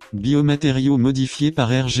 9. Biomatériaux modifiés par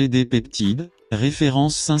RGD peptides,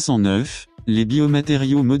 référence 509. Les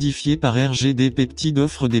biomatériaux modifiés par RGD peptides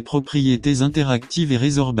offrent des propriétés interactives et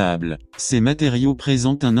résorbables. Ces matériaux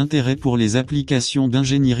présentent un intérêt pour les applications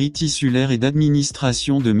d'ingénierie tissulaire et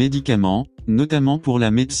d'administration de médicaments, notamment pour la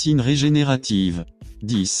médecine régénérative.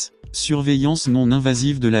 10. Surveillance non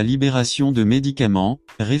invasive de la libération de médicaments,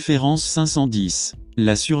 référence 510.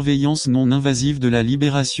 La surveillance non invasive de la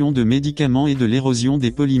libération de médicaments et de l'érosion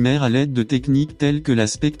des polymères à l'aide de techniques telles que la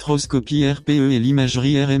spectroscopie RPE et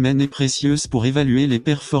l'imagerie RMN est précieuse pour évaluer les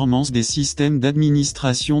performances des systèmes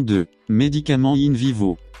d'administration de médicaments in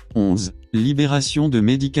vivo. 11. Libération de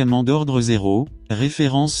médicaments d'ordre 0,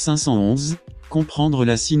 référence 511. Comprendre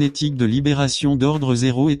la cinétique de libération d'ordre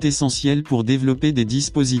 0 est essentiel pour développer des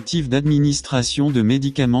dispositifs d'administration de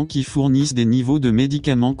médicaments qui fournissent des niveaux de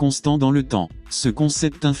médicaments constants dans le temps. Ce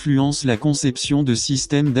concept influence la conception de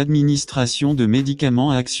systèmes d'administration de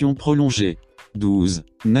médicaments à action prolongée. 12.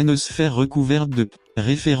 Nanosphères recouvertes de P.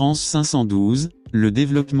 Référence 512. Le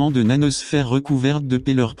développement de nanosphères recouvertes de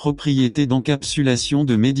P et leurs propriétés d'encapsulation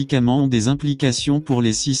de médicaments ont des implications pour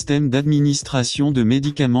les systèmes d'administration de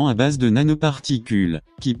médicaments à base de nanoparticules,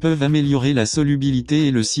 qui peuvent améliorer la solubilité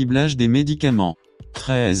et le ciblage des médicaments.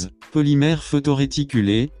 13. Polymères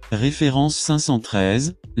photoréticulés, référence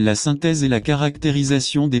 513. La synthèse et la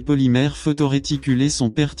caractérisation des polymères photoréticulés sont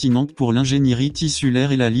pertinentes pour l'ingénierie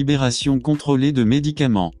tissulaire et la libération contrôlée de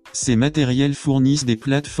médicaments. Ces matériels fournissent des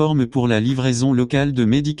plateformes pour la livraison locale de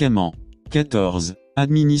médicaments. 14.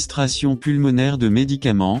 Administration pulmonaire de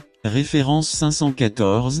médicaments, référence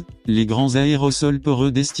 514. Les grands aérosols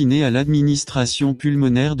poreux destinés à l'administration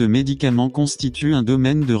pulmonaire de médicaments constituent un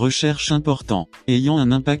domaine de recherche important, ayant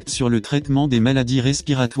un impact sur le traitement des maladies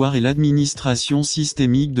respiratoires et l'administration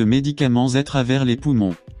systémique de médicaments à travers les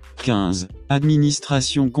poumons. 15.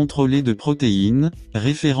 Administration contrôlée de protéines,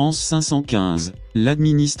 référence 515.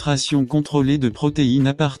 L'administration contrôlée de protéines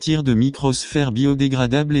à partir de microsphères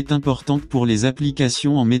biodégradables est importante pour les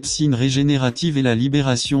applications en médecine régénérative et la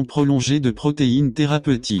libération prolongée de protéines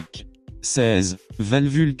thérapeutiques. 16.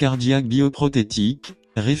 Valvules cardiaques bioprothétiques,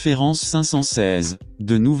 référence 516.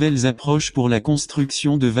 De nouvelles approches pour la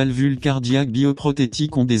construction de valvules cardiaques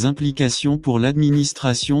bioprothétiques ont des implications pour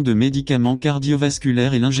l'administration de médicaments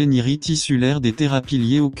cardiovasculaires et l'ingénierie tissulaire des thérapies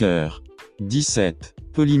liées au cœur. 17.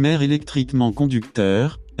 Polymères électriquement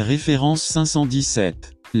conducteurs, référence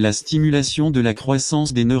 517. La stimulation de la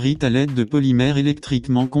croissance des neurites à l'aide de polymères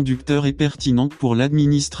électriquement conducteurs est pertinente pour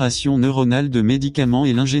l'administration neuronale de médicaments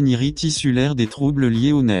et l'ingénierie tissulaire des troubles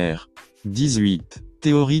liés aux nerfs. 18.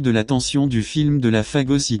 Théorie de la tension du film de la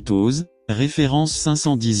phagocytose, référence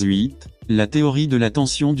 518. La théorie de la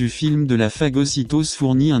tension du film de la phagocytose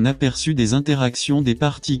fournit un aperçu des interactions des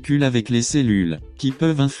particules avec les cellules, qui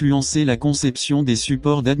peuvent influencer la conception des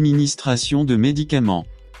supports d'administration de médicaments.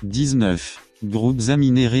 19. Groupes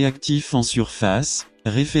aminés réactifs en surface,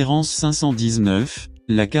 référence 519.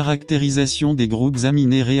 La caractérisation des groupes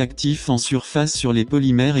aminés réactifs en surface sur les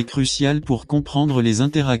polymères est cruciale pour comprendre les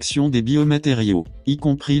interactions des biomatériaux, y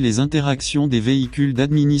compris les interactions des véhicules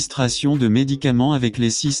d'administration de médicaments avec les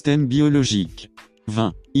systèmes biologiques.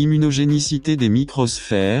 20. Immunogénicité des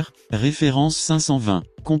microsphères, référence 520.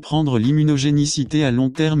 Comprendre l'immunogénicité à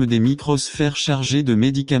long terme des microsphères chargées de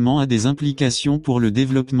médicaments a des implications pour le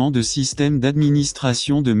développement de systèmes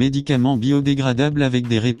d'administration de médicaments biodégradables avec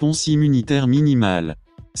des réponses immunitaires minimales.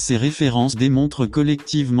 Ces références démontrent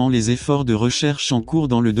collectivement les efforts de recherche en cours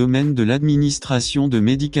dans le domaine de l'administration de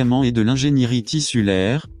médicaments et de l'ingénierie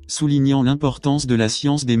tissulaire, soulignant l'importance de la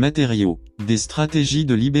science des matériaux, des stratégies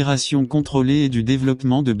de libération contrôlée et du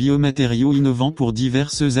développement de biomatériaux innovants pour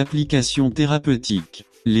diverses applications thérapeutiques.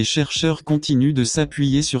 Les chercheurs continuent de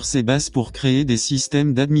s'appuyer sur ces bases pour créer des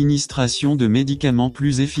systèmes d'administration de médicaments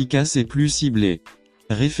plus efficaces et plus ciblés.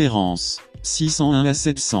 Référence 601 à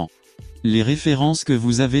 700. Les références que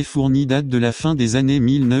vous avez fournies datent de la fin des années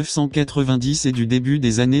 1990 et du début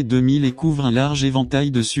des années 2000 et couvrent un large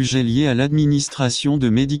éventail de sujets liés à l'administration de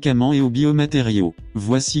médicaments et aux biomatériaux.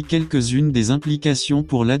 Voici quelques-unes des implications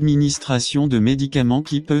pour l'administration de médicaments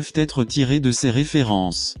qui peuvent être tirées de ces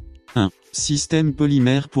références. 1. Système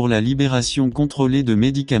polymère pour la libération contrôlée de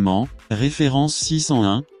médicaments, référence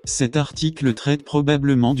 601. Cet article traite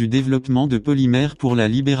probablement du développement de polymères pour la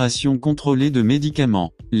libération contrôlée de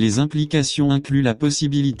médicaments. Les implications incluent la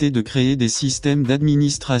possibilité de créer des systèmes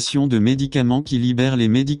d'administration de médicaments qui libèrent les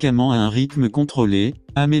médicaments à un rythme contrôlé,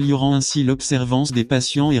 améliorant ainsi l'observance des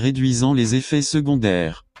patients et réduisant les effets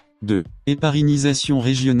secondaires. 2. Héparinisation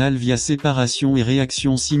régionale via séparation et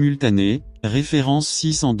réaction simultanée, référence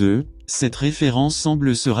 602. Cette référence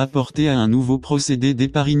semble se rapporter à un nouveau procédé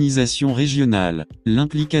d'héparinisation régionale.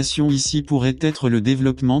 L'implication ici pourrait être le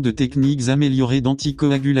développement de techniques améliorées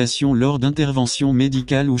d'anticoagulation lors d'interventions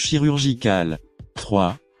médicales ou chirurgicales.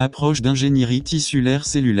 3. Approche d'ingénierie tissulaire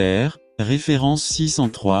cellulaire, référence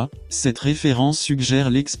 603. Cette référence suggère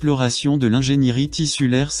l'exploration de l'ingénierie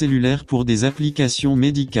tissulaire cellulaire pour des applications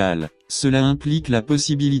médicales. Cela implique la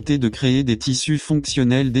possibilité de créer des tissus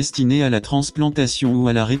fonctionnels destinés à la transplantation ou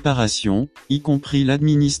à la réparation, y compris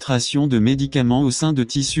l'administration de médicaments au sein de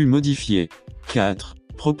tissus modifiés. 4.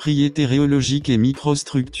 Propriétés rhéologiques et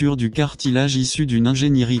microstructures du cartilage issues d'une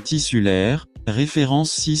ingénierie tissulaire,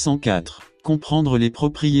 référence 604. Comprendre les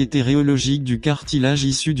propriétés rhéologiques du cartilage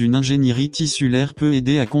issues d'une ingénierie tissulaire peut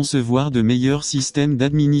aider à concevoir de meilleurs systèmes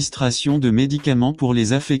d'administration de médicaments pour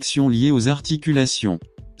les affections liées aux articulations.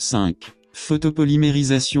 5.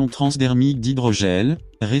 Photopolymérisation transdermique d'hydrogel,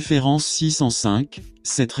 référence 605.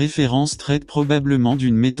 Cette référence traite probablement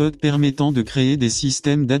d'une méthode permettant de créer des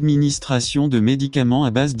systèmes d'administration de médicaments à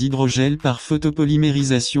base d'hydrogel par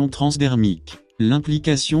photopolymérisation transdermique.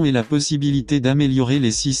 L'implication est la possibilité d'améliorer les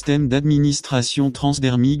systèmes d'administration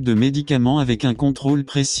transdermique de médicaments avec un contrôle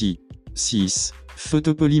précis. 6.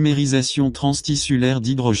 Photopolymérisation transtissulaire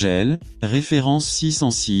d'hydrogel, référence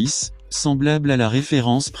 606. Semblable à la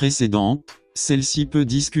référence précédente, celle-ci peut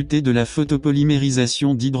discuter de la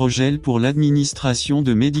photopolymérisation d'hydrogel pour l'administration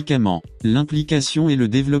de médicaments. L'implication est le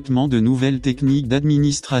développement de nouvelles techniques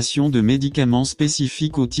d'administration de médicaments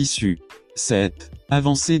spécifiques aux tissus. 7.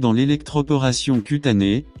 Avancée dans l'électroporation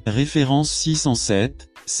cutanée, référence 607.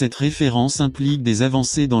 Cette référence implique des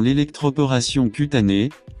avancées dans l'électroporation cutanée,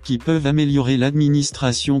 qui peuvent améliorer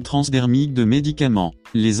l'administration transdermique de médicaments.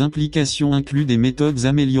 Les implications incluent des méthodes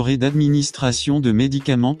améliorées d'administration de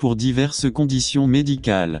médicaments pour diverses conditions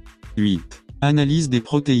médicales. 8. Analyse des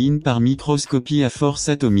protéines par microscopie à force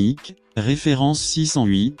atomique, référence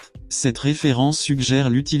 608. Cette référence suggère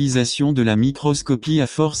l'utilisation de la microscopie à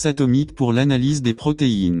force atomique pour l'analyse des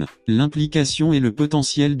protéines. L'implication est le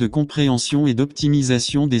potentiel de compréhension et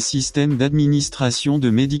d'optimisation des systèmes d'administration de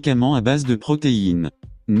médicaments à base de protéines.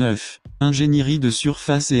 9. Ingénierie de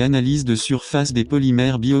surface et analyse de surface des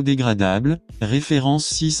polymères biodégradables, référence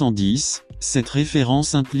 610. Cette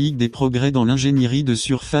référence implique des progrès dans l'ingénierie de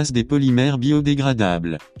surface des polymères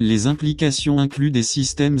biodégradables. Les implications incluent des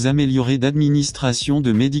systèmes améliorés d'administration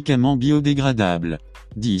de médicaments biodégradables.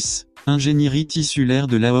 10. Ingénierie tissulaire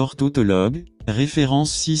de l'aorte autologue,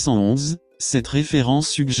 référence 611. Cette référence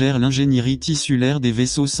suggère l'ingénierie tissulaire des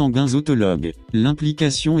vaisseaux sanguins autologues.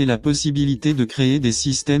 L'implication est la possibilité de créer des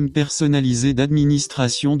systèmes personnalisés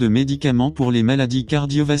d'administration de médicaments pour les maladies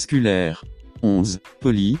cardiovasculaires. 11.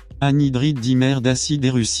 Anhydride dimère d'acide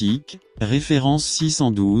érucique, référence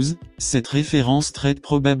 612. Cette référence traite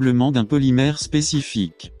probablement d'un polymère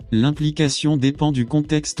spécifique. L'implication dépend du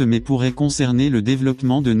contexte mais pourrait concerner le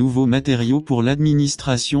développement de nouveaux matériaux pour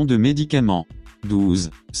l'administration de médicaments. 12.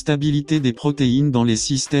 Stabilité des protéines dans les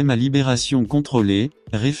systèmes à libération contrôlée,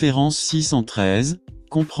 référence 613.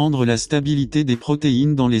 Comprendre la stabilité des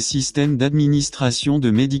protéines dans les systèmes d'administration de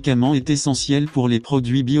médicaments est essentiel pour les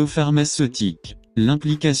produits biopharmaceutiques.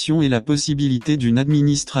 L'implication est la possibilité d'une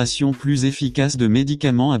administration plus efficace de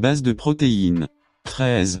médicaments à base de protéines.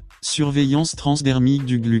 13. Surveillance transdermique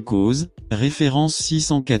du glucose, référence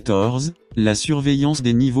 614. La surveillance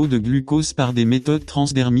des niveaux de glucose par des méthodes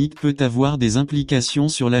transdermiques peut avoir des implications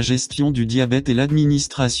sur la gestion du diabète et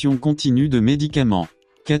l'administration continue de médicaments.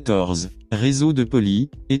 14. Réseau de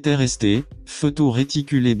éther ST,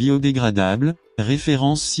 photoréticulés biodégradables,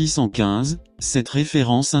 référence 615. Cette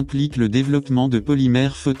référence implique le développement de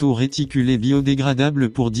polymères photoréticulés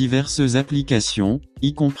biodégradables pour diverses applications,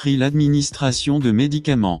 y compris l'administration de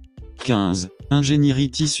médicaments. 15. Ingénierie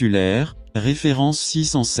tissulaire, référence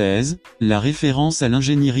 616. La référence à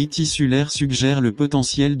l'ingénierie tissulaire suggère le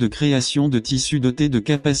potentiel de création de tissus dotés de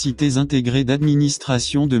capacités intégrées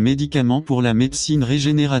d'administration de médicaments pour la médecine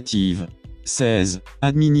régénérative. 16.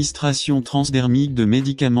 Administration transdermique de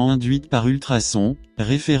médicaments induite par ultrasons,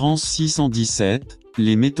 référence 617.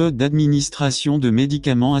 Les méthodes d'administration de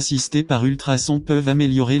médicaments assistés par ultrasons peuvent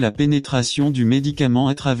améliorer la pénétration du médicament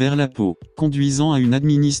à travers la peau, conduisant à une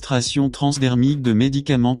administration transdermique de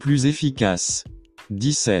médicaments plus efficace.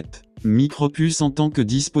 17. Micropuce en tant que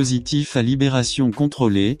dispositif à libération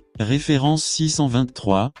contrôlée, référence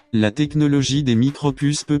 623, la technologie des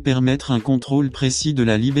micropuces peut permettre un contrôle précis de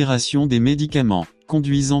la libération des médicaments,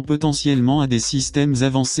 conduisant potentiellement à des systèmes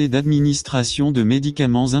avancés d'administration de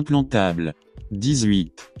médicaments implantables.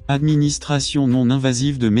 18. Administration non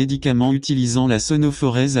invasive de médicaments utilisant la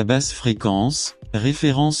sonophorèse à basse fréquence,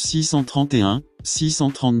 référence 631,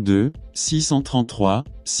 632, 633,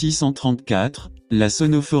 634, la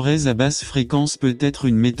sonophorèse à basse fréquence peut être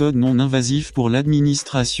une méthode non invasive pour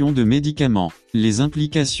l'administration de médicaments. Les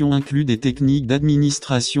implications incluent des techniques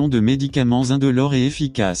d'administration de médicaments indolores et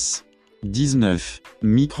efficaces. 19.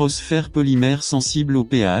 Microsphère polymère sensible au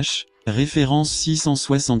pH, référence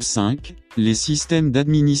 665, les systèmes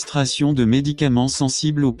d'administration de médicaments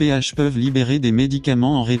sensibles au pH peuvent libérer des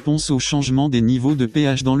médicaments en réponse au changement des niveaux de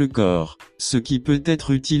pH dans le corps, ce qui peut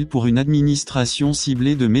être utile pour une administration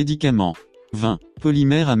ciblée de médicaments. 20.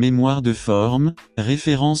 Polymères à mémoire de forme,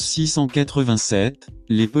 référence 687,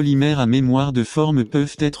 les polymères à mémoire de forme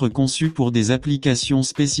peuvent être conçus pour des applications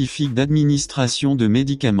spécifiques d'administration de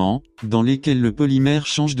médicaments, dans lesquelles le polymère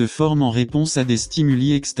change de forme en réponse à des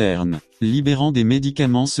stimuli externes, libérant des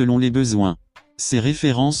médicaments selon les besoins. Ces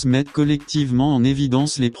références mettent collectivement en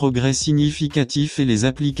évidence les progrès significatifs et les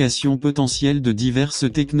applications potentielles de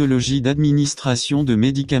diverses technologies d'administration de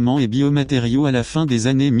médicaments et biomatériaux à la fin des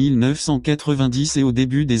années 1990 et au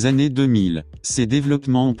début des années 2000. Ces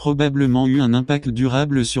développements ont probablement eu un impact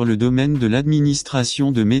durable sur le domaine de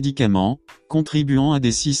l'administration de médicaments, contribuant à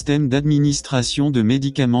des systèmes d'administration de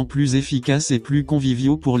médicaments plus efficaces et plus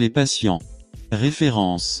conviviaux pour les patients.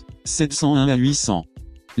 Références 701 à 800.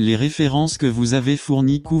 Les références que vous avez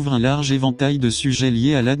fournies couvrent un large éventail de sujets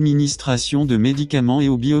liés à l'administration de médicaments et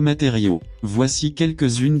aux biomatériaux. Voici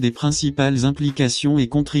quelques-unes des principales implications et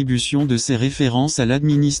contributions de ces références à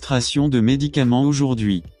l'administration de médicaments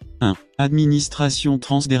aujourd'hui. 1. Administration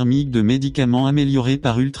transdermique de médicaments améliorée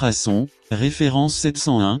par ultrasons, référence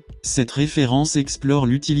 701. Cette référence explore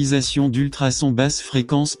l'utilisation d'ultrasons basse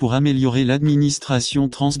fréquence pour améliorer l'administration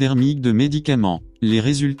transdermique de médicaments. Les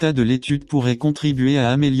résultats de l'étude pourraient contribuer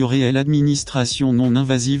à améliorer l'administration non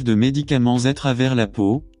invasive de médicaments à travers la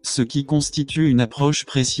peau, ce qui constitue une approche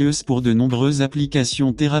précieuse pour de nombreuses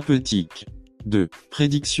applications thérapeutiques. 2.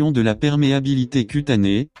 Prédiction de la perméabilité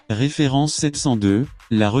cutanée, référence 702.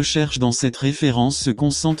 La recherche dans cette référence se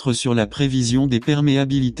concentre sur la prévision des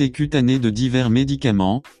perméabilités cutanées de divers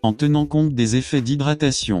médicaments, en tenant compte des effets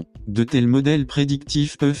d'hydratation. De tels modèles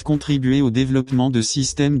prédictifs peuvent contribuer au développement de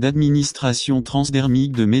systèmes d'administration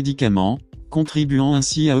transdermique de médicaments, contribuant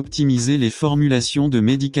ainsi à optimiser les formulations de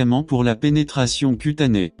médicaments pour la pénétration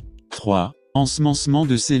cutanée. 3. Ensemencement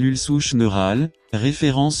de cellules souches neurales,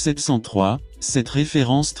 référence 703. Cette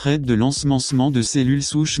référence traite de l'ensemencement de cellules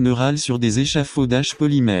souches neurales sur des échafaudages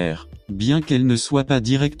polymères. Bien qu'elle ne soit pas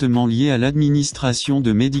directement liée à l'administration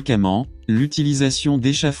de médicaments, l'utilisation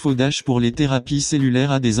d'échafaudages pour les thérapies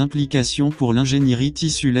cellulaires a des implications pour l'ingénierie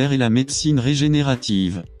tissulaire et la médecine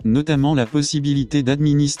régénérative, notamment la possibilité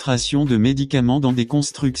d'administration de médicaments dans des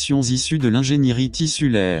constructions issues de l'ingénierie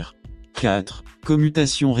tissulaire. 4.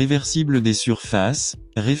 Commutation réversible des surfaces,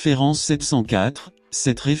 référence 704.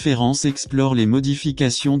 Cette référence explore les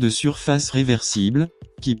modifications de surface réversibles,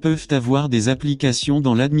 qui peuvent avoir des applications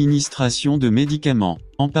dans l'administration de médicaments,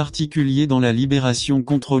 en particulier dans la libération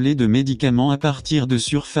contrôlée de médicaments à partir de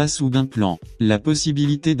surfaces ou d'implants. La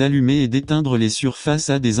possibilité d'allumer et d'éteindre les surfaces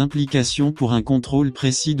a des implications pour un contrôle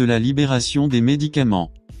précis de la libération des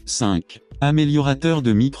médicaments. 5. Améliorateur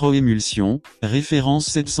de microémulsion, référence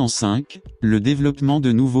 705, le développement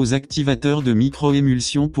de nouveaux activateurs de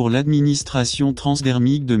microémulsion pour l'administration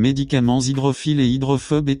transdermique de médicaments hydrophiles et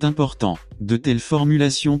hydrophobes est important. De telles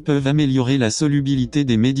formulations peuvent améliorer la solubilité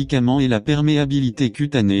des médicaments et la perméabilité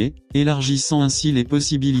cutanée, élargissant ainsi les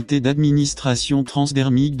possibilités d'administration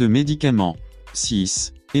transdermique de médicaments.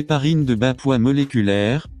 6. Héparine de bas poids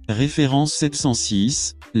moléculaire, référence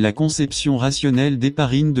 706, la conception rationnelle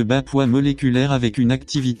d'héparine de bas poids moléculaire avec une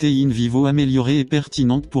activité in vivo améliorée est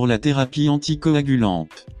pertinente pour la thérapie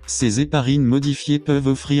anticoagulante. Ces héparines modifiées peuvent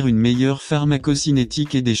offrir une meilleure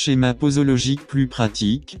pharmacocinétique et des schémas posologiques plus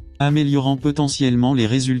pratiques, améliorant potentiellement les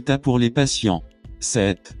résultats pour les patients.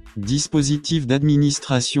 7. Dispositif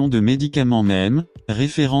d'administration de médicaments même,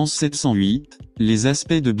 référence 708, les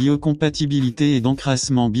aspects de biocompatibilité et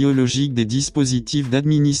d'encrassement biologique des dispositifs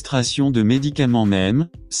d'administration de médicaments même,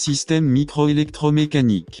 systèmes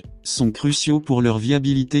microélectromécaniques, sont cruciaux pour leur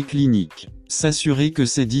viabilité clinique. S'assurer que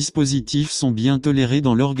ces dispositifs sont bien tolérés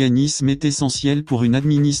dans l'organisme est essentiel pour une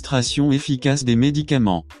administration efficace des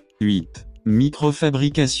médicaments. 8.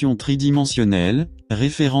 Microfabrication tridimensionnelle,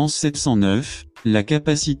 référence 709, la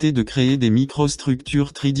capacité de créer des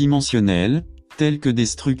microstructures tridimensionnelles, telles que des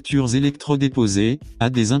structures électrodéposées, a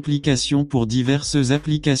des implications pour diverses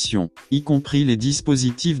applications, y compris les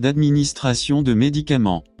dispositifs d'administration de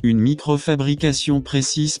médicaments. Une microfabrication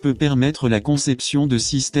précise peut permettre la conception de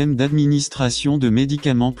systèmes d'administration de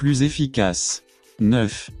médicaments plus efficaces.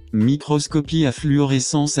 9. Microscopie à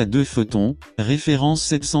fluorescence à 2 photons, références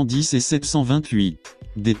 710 et 728.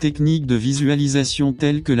 Des techniques de visualisation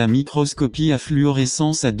telles que la microscopie à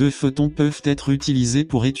fluorescence à 2 photons peuvent être utilisées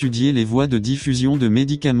pour étudier les voies de diffusion de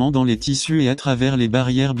médicaments dans les tissus et à travers les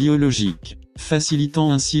barrières biologiques,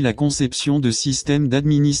 facilitant ainsi la conception de systèmes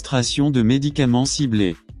d'administration de médicaments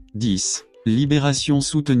ciblés. 10. Libération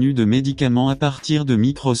soutenue de médicaments à partir de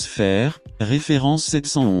microsphères, référence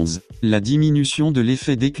 711. La diminution de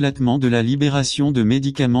l'effet d'éclatement de la libération de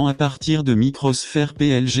médicaments à partir de microsphères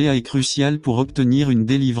PLGA est cruciale pour obtenir une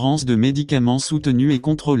délivrance de médicaments soutenue et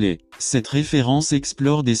contrôlée. Cette référence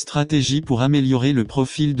explore des stratégies pour améliorer le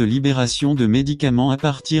profil de libération de médicaments à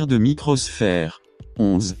partir de microsphères.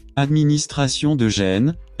 11. Administration de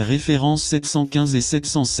gènes, références 715 et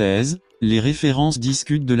 716. Les références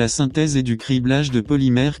discutent de la synthèse et du criblage de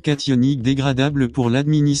polymères cationiques dégradables pour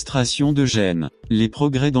l'administration de gènes. Les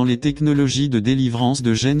progrès dans les technologies de délivrance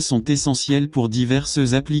de gènes sont essentiels pour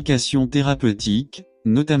diverses applications thérapeutiques,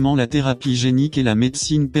 notamment la thérapie génique et la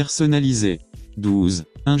médecine personnalisée. 12.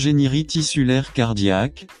 Ingénierie tissulaire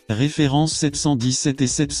cardiaque, références 717 et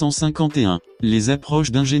 751. Les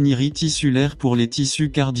approches d'ingénierie tissulaire pour les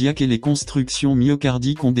tissus cardiaques et les constructions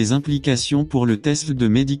myocardiques ont des implications pour le test de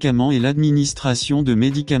médicaments et l'administration de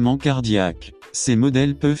médicaments cardiaques. Ces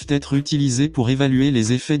modèles peuvent être utilisés pour évaluer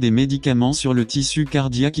les effets des médicaments sur le tissu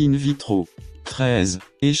cardiaque in vitro. 13.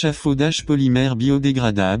 Échafaudage polymère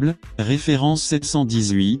biodégradable, référence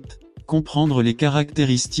 718. Comprendre les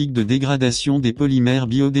caractéristiques de dégradation des polymères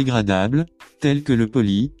biodégradables, tels que le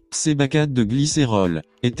polysébacate de glycérol,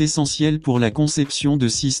 est essentiel pour la conception de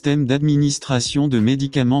systèmes d'administration de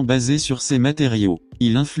médicaments basés sur ces matériaux.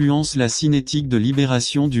 Il influence la cinétique de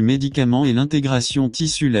libération du médicament et l'intégration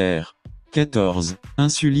tissulaire. 14.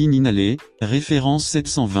 Insuline inhalée, référence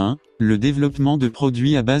 720. Le développement de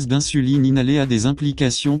produits à base d'insuline inhalée a des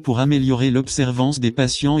implications pour améliorer l'observance des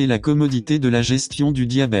patients et la commodité de la gestion du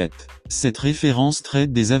diabète. Cette référence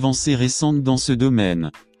traite des avancées récentes dans ce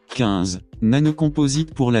domaine. 15.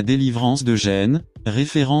 Nanocomposites pour la délivrance de gènes,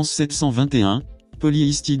 référence 721.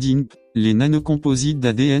 Polyhistidine. Les nanocomposites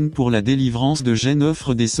d'ADN pour la délivrance de gènes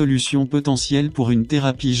offrent des solutions potentielles pour une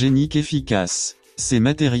thérapie génique efficace. Ces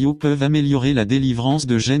matériaux peuvent améliorer la délivrance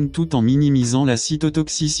de gènes tout en minimisant la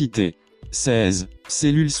cytotoxicité. 16.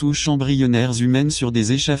 Cellules souches embryonnaires humaines sur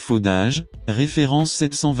des échafaudages, références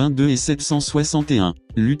 722 et 761.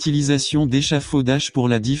 L'utilisation d'échafaudages pour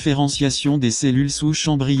la différenciation des cellules souches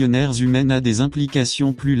embryonnaires humaines a des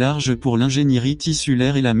implications plus larges pour l'ingénierie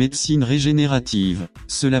tissulaire et la médecine régénérative.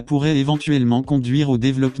 Cela pourrait éventuellement conduire au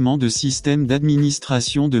développement de systèmes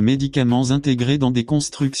d'administration de médicaments intégrés dans des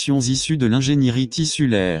constructions issues de l'ingénierie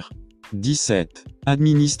tissulaire. 17.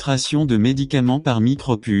 Administration de médicaments par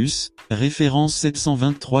micropuces, références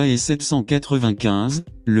 723 et 795.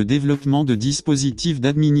 Le développement de dispositifs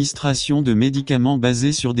d'administration de médicaments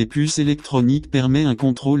basés sur des puces électroniques permet un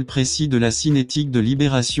contrôle précis de la cinétique de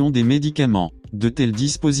libération des médicaments. De tels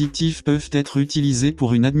dispositifs peuvent être utilisés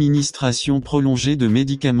pour une administration prolongée de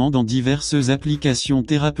médicaments dans diverses applications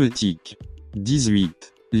thérapeutiques.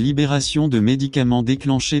 18. Libération de médicaments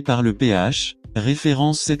déclenchés par le pH,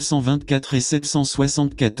 références 724 et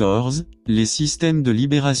 774, les systèmes de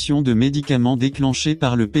libération de médicaments déclenchés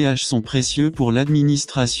par le pH sont précieux pour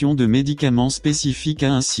l'administration de médicaments spécifiques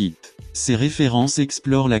à un site. Ces références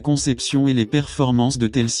explorent la conception et les performances de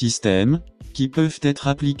tels systèmes, qui peuvent être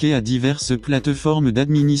appliqués à diverses plateformes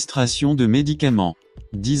d'administration de médicaments.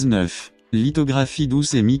 19. Lithographie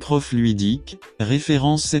douce et microfluidique,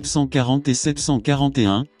 références 740 et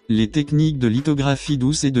 741. Les techniques de lithographie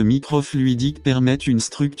douce et de microfluidique permettent une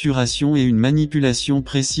structuration et une manipulation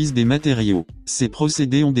précise des matériaux. Ces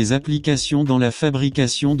procédés ont des applications dans la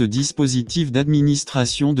fabrication de dispositifs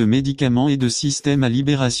d'administration de médicaments et de systèmes à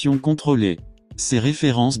libération contrôlée. Ces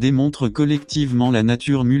références démontrent collectivement la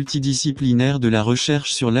nature multidisciplinaire de la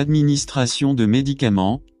recherche sur l'administration de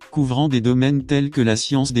médicaments, couvrant des domaines tels que la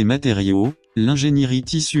science des matériaux, l'ingénierie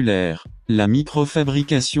tissulaire, la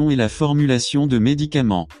microfabrication et la formulation de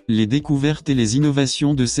médicaments. Les découvertes et les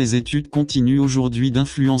innovations de ces études continuent aujourd'hui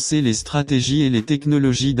d'influencer les stratégies et les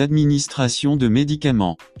technologies d'administration de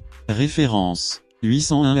médicaments. Références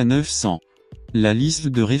 801 à 900. La liste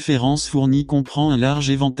de références fournie comprend un large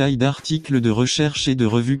éventail d'articles de recherche et de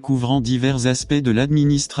revues couvrant divers aspects de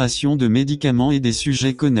l'administration de médicaments et des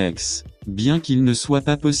sujets connexes. Bien qu'il ne soit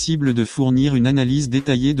pas possible de fournir une analyse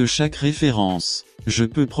détaillée de chaque référence, je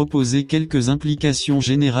peux proposer quelques implications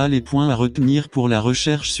générales et points à retenir pour la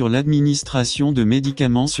recherche sur l'administration de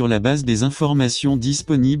médicaments sur la base des informations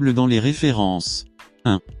disponibles dans les références.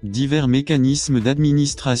 1. Divers mécanismes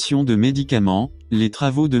d'administration de médicaments. Les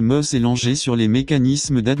travaux de Moss et Langer sur les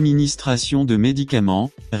mécanismes d'administration de médicaments,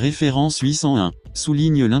 référence 801,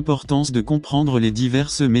 soulignent l'importance de comprendre les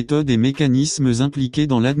diverses méthodes et mécanismes impliqués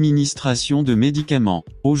dans l'administration de médicaments.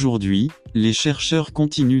 Aujourd'hui, les chercheurs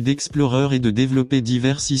continuent d'explorer et de développer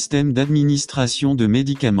divers systèmes d'administration de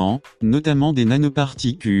médicaments, notamment des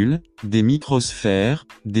nanoparticules, des microsphères,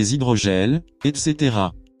 des hydrogels, etc.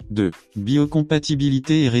 2.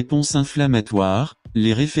 Biocompatibilité et réponse inflammatoire.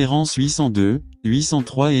 Les références 802,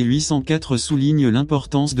 803 et 804 soulignent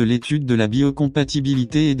l'importance de l'étude de la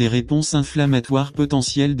biocompatibilité et des réponses inflammatoires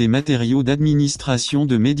potentielles des matériaux d'administration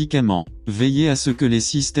de médicaments. Veiller à ce que les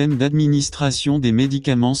systèmes d'administration des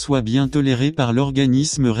médicaments soient bien tolérés par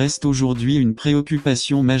l'organisme reste aujourd'hui une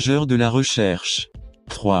préoccupation majeure de la recherche.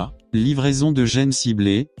 3. Livraison de gènes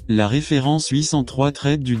ciblés. La référence 803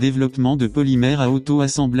 traite du développement de polymères à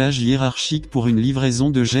auto-assemblage hiérarchique pour une livraison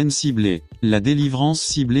de gènes ciblés. La délivrance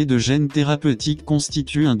ciblée de gènes thérapeutiques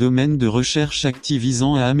constitue un domaine de recherche active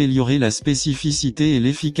visant à améliorer la spécificité et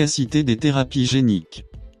l'efficacité des thérapies géniques.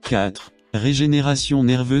 4. Régénération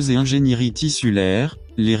nerveuse et ingénierie tissulaire.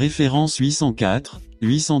 Les références 804,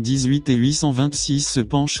 818 et 826 se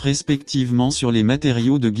penchent respectivement sur les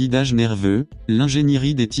matériaux de guidage nerveux,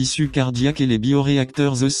 l'ingénierie des tissus cardiaques et les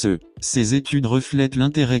bioréacteurs osseux. Ces études reflètent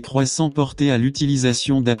l'intérêt croissant porté à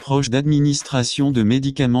l'utilisation d'approches d'administration de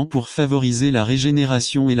médicaments pour favoriser la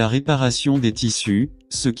régénération et la réparation des tissus,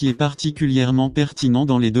 ce qui est particulièrement pertinent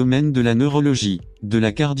dans les domaines de la neurologie, de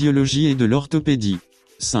la cardiologie et de l'orthopédie.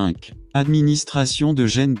 5. Administration de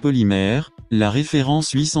gènes polymères. La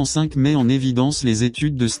référence 805 met en évidence les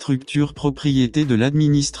études de structure propriété de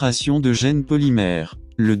l'administration de gènes polymères.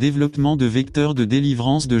 Le développement de vecteurs de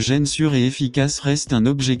délivrance de gènes sûrs et efficaces reste un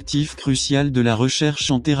objectif crucial de la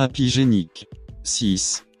recherche en thérapie génique.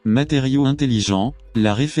 6. Matériaux intelligents.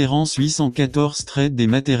 La référence 814 traite des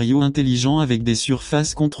matériaux intelligents avec des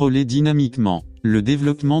surfaces contrôlées dynamiquement. Le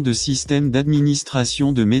développement de systèmes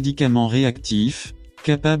d'administration de médicaments réactifs,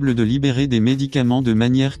 capable de libérer des médicaments de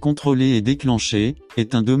manière contrôlée et déclenchée,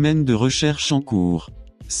 est un domaine de recherche en cours.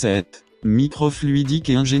 7. Microfluidique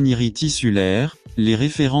et ingénierie tissulaire. Les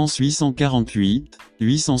références 848,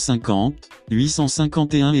 850,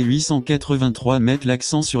 851 et 883 mettent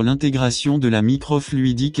l'accent sur l'intégration de la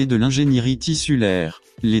microfluidique et de l'ingénierie tissulaire.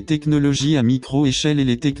 Les technologies à micro-échelle et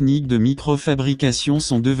les techniques de microfabrication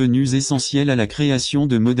sont devenues essentielles à la création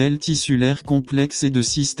de modèles tissulaires complexes et de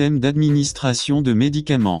systèmes d'administration de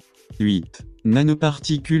médicaments. 8.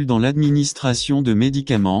 Nanoparticules dans l'administration de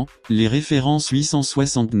médicaments. Les références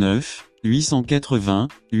 869, 880,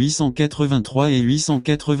 883 et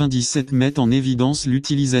 897 mettent en évidence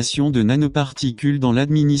l'utilisation de nanoparticules dans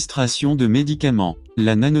l'administration de médicaments.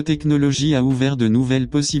 La nanotechnologie a ouvert de nouvelles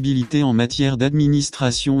possibilités en matière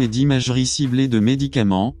d'administration et d'imagerie ciblée de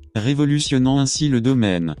médicaments, révolutionnant ainsi le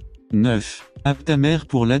domaine. 9. Aptamères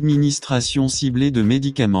pour l'administration ciblée de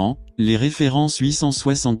médicaments. Les références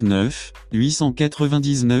 869,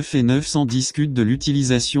 899 et 900 discutent de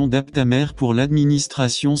l'utilisation d'aptamères pour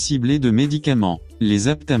l'administration ciblée de médicaments. Les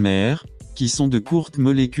aptamères, qui sont de courtes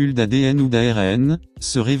molécules d'ADN ou d'ARN,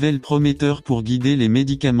 se révèlent prometteurs pour guider les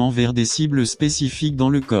médicaments vers des cibles spécifiques dans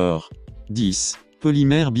le corps. 10.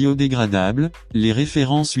 Polymères biodégradables. Les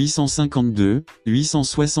références 852,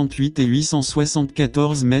 868 et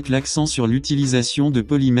 874 mettent l'accent sur l'utilisation de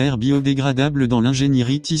polymères biodégradables dans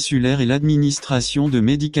l'ingénierie tissulaire et l'administration de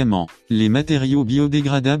médicaments. Les matériaux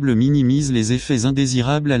biodégradables minimisent les effets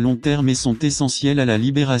indésirables à long terme et sont essentiels à la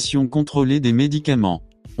libération contrôlée des médicaments.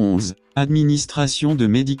 11. Administration de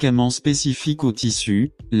médicaments spécifiques aux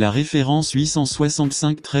tissus. La référence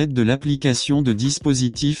 865 traite de l'application de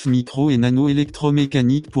dispositifs micro- et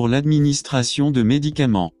nano-électromécaniques pour l'administration de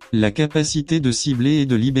médicaments. La capacité de cibler et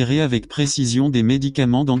de libérer avec précision des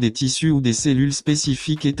médicaments dans des tissus ou des cellules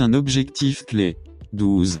spécifiques est un objectif clé.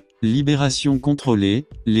 12. Libération contrôlée.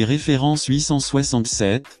 Les références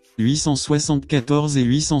 867, 874 et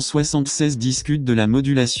 876 discutent de la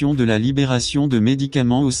modulation de la libération de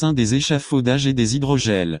médicaments au sein des échafaudages et des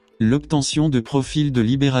hydrogels. L'obtention de profils de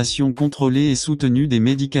libération contrôlés et soutenus des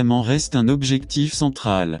médicaments reste un objectif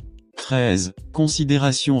central. 13.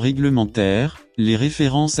 Considérations réglementaires. Les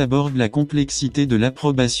références abordent la complexité de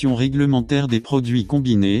l'approbation réglementaire des produits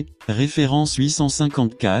combinés, référence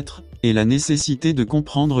 854, et la nécessité de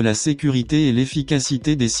comprendre la sécurité et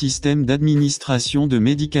l'efficacité des systèmes d'administration de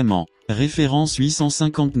médicaments. Référence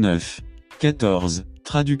 859. 14.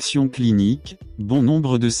 Traduction clinique. Bon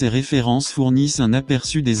nombre de ces références fournissent un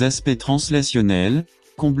aperçu des aspects translationnels,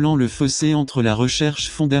 comblant le fossé entre la recherche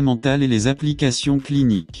fondamentale et les applications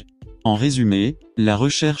cliniques. En résumé, la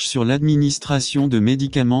recherche sur l'administration de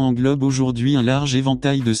médicaments englobe aujourd'hui un large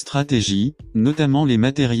éventail de stratégies, notamment les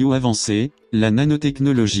matériaux avancés, la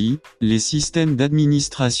nanotechnologie, les systèmes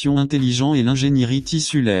d'administration intelligents et l'ingénierie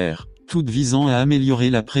tissulaire, toutes visant à améliorer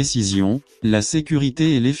la précision, la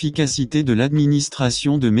sécurité et l'efficacité de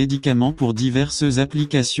l'administration de médicaments pour diverses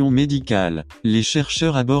applications médicales. Les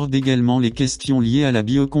chercheurs abordent également les questions liées à la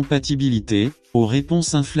biocompatibilité, aux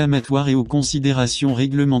réponses inflammatoires et aux considérations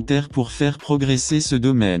réglementaires pour faire progresser ce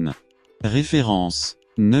domaine. Référence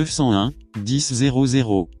 901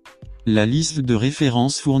 1000. La liste de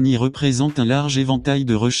références fournie représente un large éventail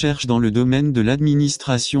de recherches dans le domaine de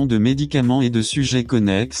l'administration de médicaments et de sujets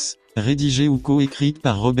connexes, rédigée ou coécrite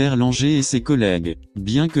par Robert Langer et ses collègues.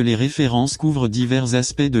 Bien que les références couvrent divers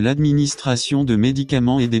aspects de l'administration de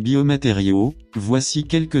médicaments et des biomatériaux, voici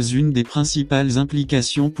quelques-unes des principales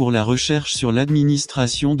implications pour la recherche sur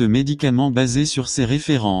l'administration de médicaments basées sur ces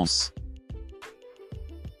références.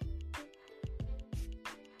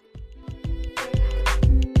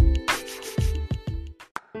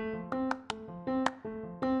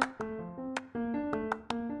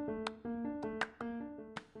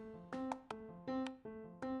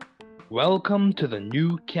 Welcome to the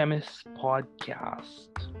New Chemist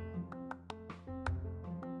Podcast.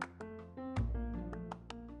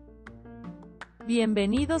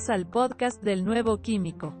 Bienvenidos al podcast del nuevo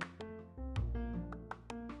químico.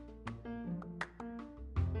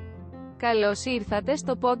 Καλώς ήρθατε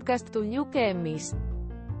στο podcast του New Chemist.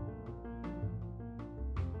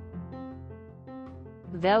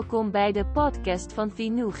 Welkom bij de podcast van The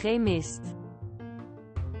New Chemist.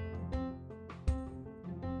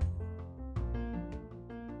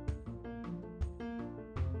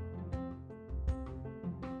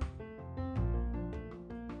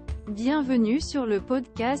 Bienvenue sur le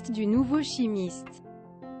podcast du nouveau chimiste.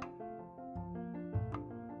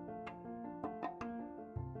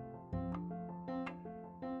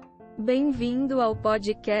 Bem-vindo ao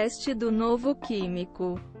podcast do novo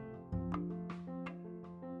químico.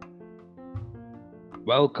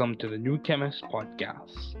 Welcome to the New Chemist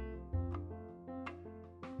Podcast.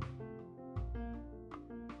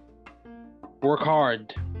 Work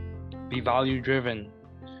hard. Be value-driven.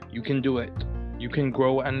 You can do it. You can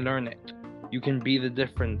grow and learn it. You can be the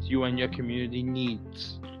difference you and your community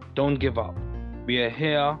needs. Don't give up. We are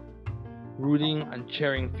here, rooting and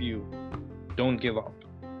cheering for you. Don't give up.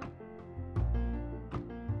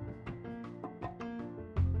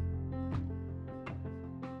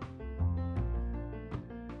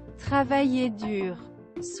 Travaillez dur.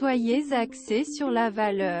 Soyez axé sur la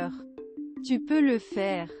valeur. Tu peux le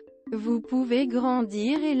faire. Vous pouvez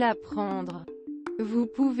grandir et l'apprendre. Vous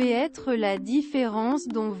pouvez être la différence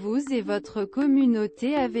dont vous et votre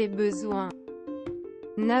communauté avez besoin.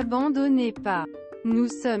 N'abandonnez pas. Nous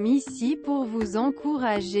sommes ici pour vous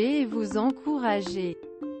encourager et vous encourager.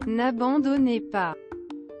 N'abandonnez pas.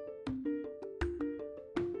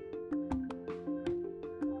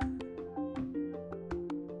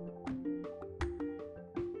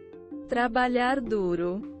 Trabalhar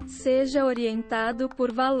duro. Seja orientado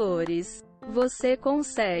por valores. Você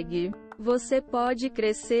consegue. Você pode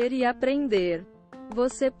crescer e aprender.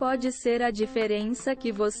 Você pode ser a diferença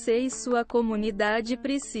que você e sua comunidade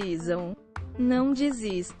precisam. Não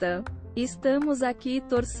desista. Estamos aqui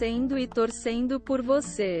torcendo e torcendo por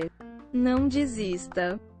você. Não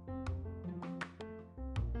desista.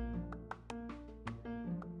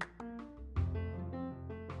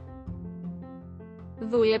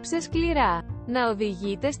 Δούλεψε σκληρά. Να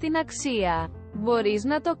οδηγείτε στην αξία. Μπορείς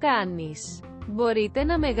να το κάνεις. Μπορείτε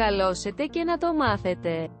να μεγαλώσετε και να το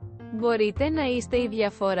μάθετε. Μπορείτε να είστε η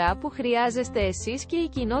διαφορά που χρειάζεστε εσείς και η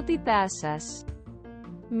κοινότητά σας.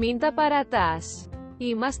 Μην τα παρατάς.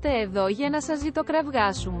 Είμαστε εδώ για να σας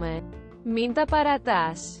ζητοκραυγάσουμε. Μην τα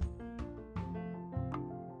παρατάς.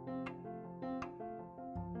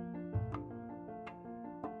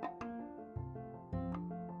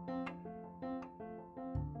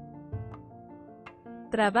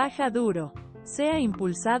 Trabaja duro. Sea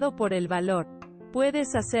impulsado por el valor.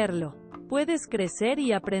 Puedes hacerlo. Puedes crecer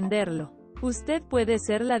y aprenderlo. Usted puede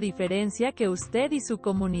ser la diferencia que usted y su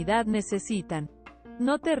comunidad necesitan.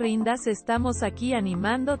 No te rindas, estamos aquí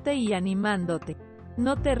animándote y animándote.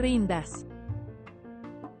 No te rindas.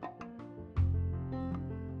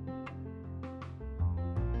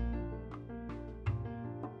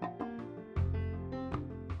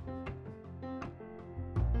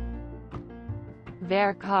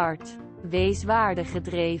 Werk hard. Wees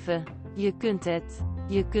waardegedreven. Je kunt het.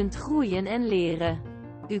 Je kunt groeien en leren.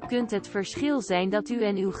 U kunt het verschil zijn dat u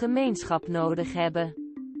en uw gemeenschap nodig hebben.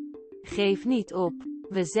 Geef niet op.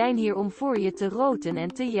 We zijn hier om voor je te roten en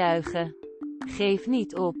te juichen. Geef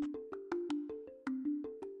niet op.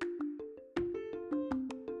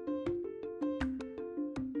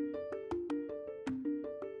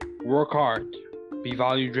 Work hard. Be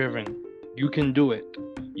value-driven. You can do it.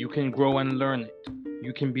 You can grow and learn it.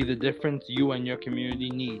 You can be the difference you and your community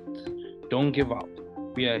needs. Don't give up.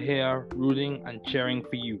 We are here rooting and cheering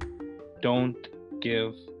for you. Don't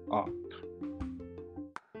give up.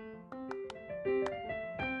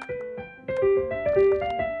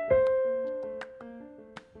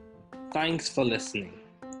 Thanks for listening.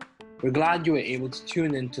 We're glad you were able to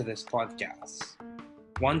tune into this podcast.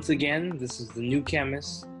 Once again, this is The New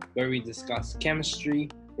Chemist, where we discuss chemistry,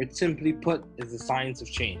 which simply put is the science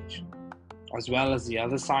of change, as well as the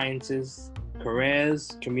other sciences,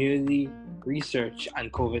 careers, community, research,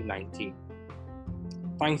 and COVID-19.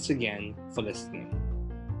 Thanks again for listening.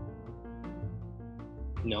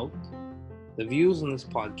 Note, the views on this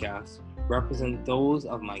podcast represent those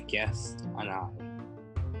of my guests and I.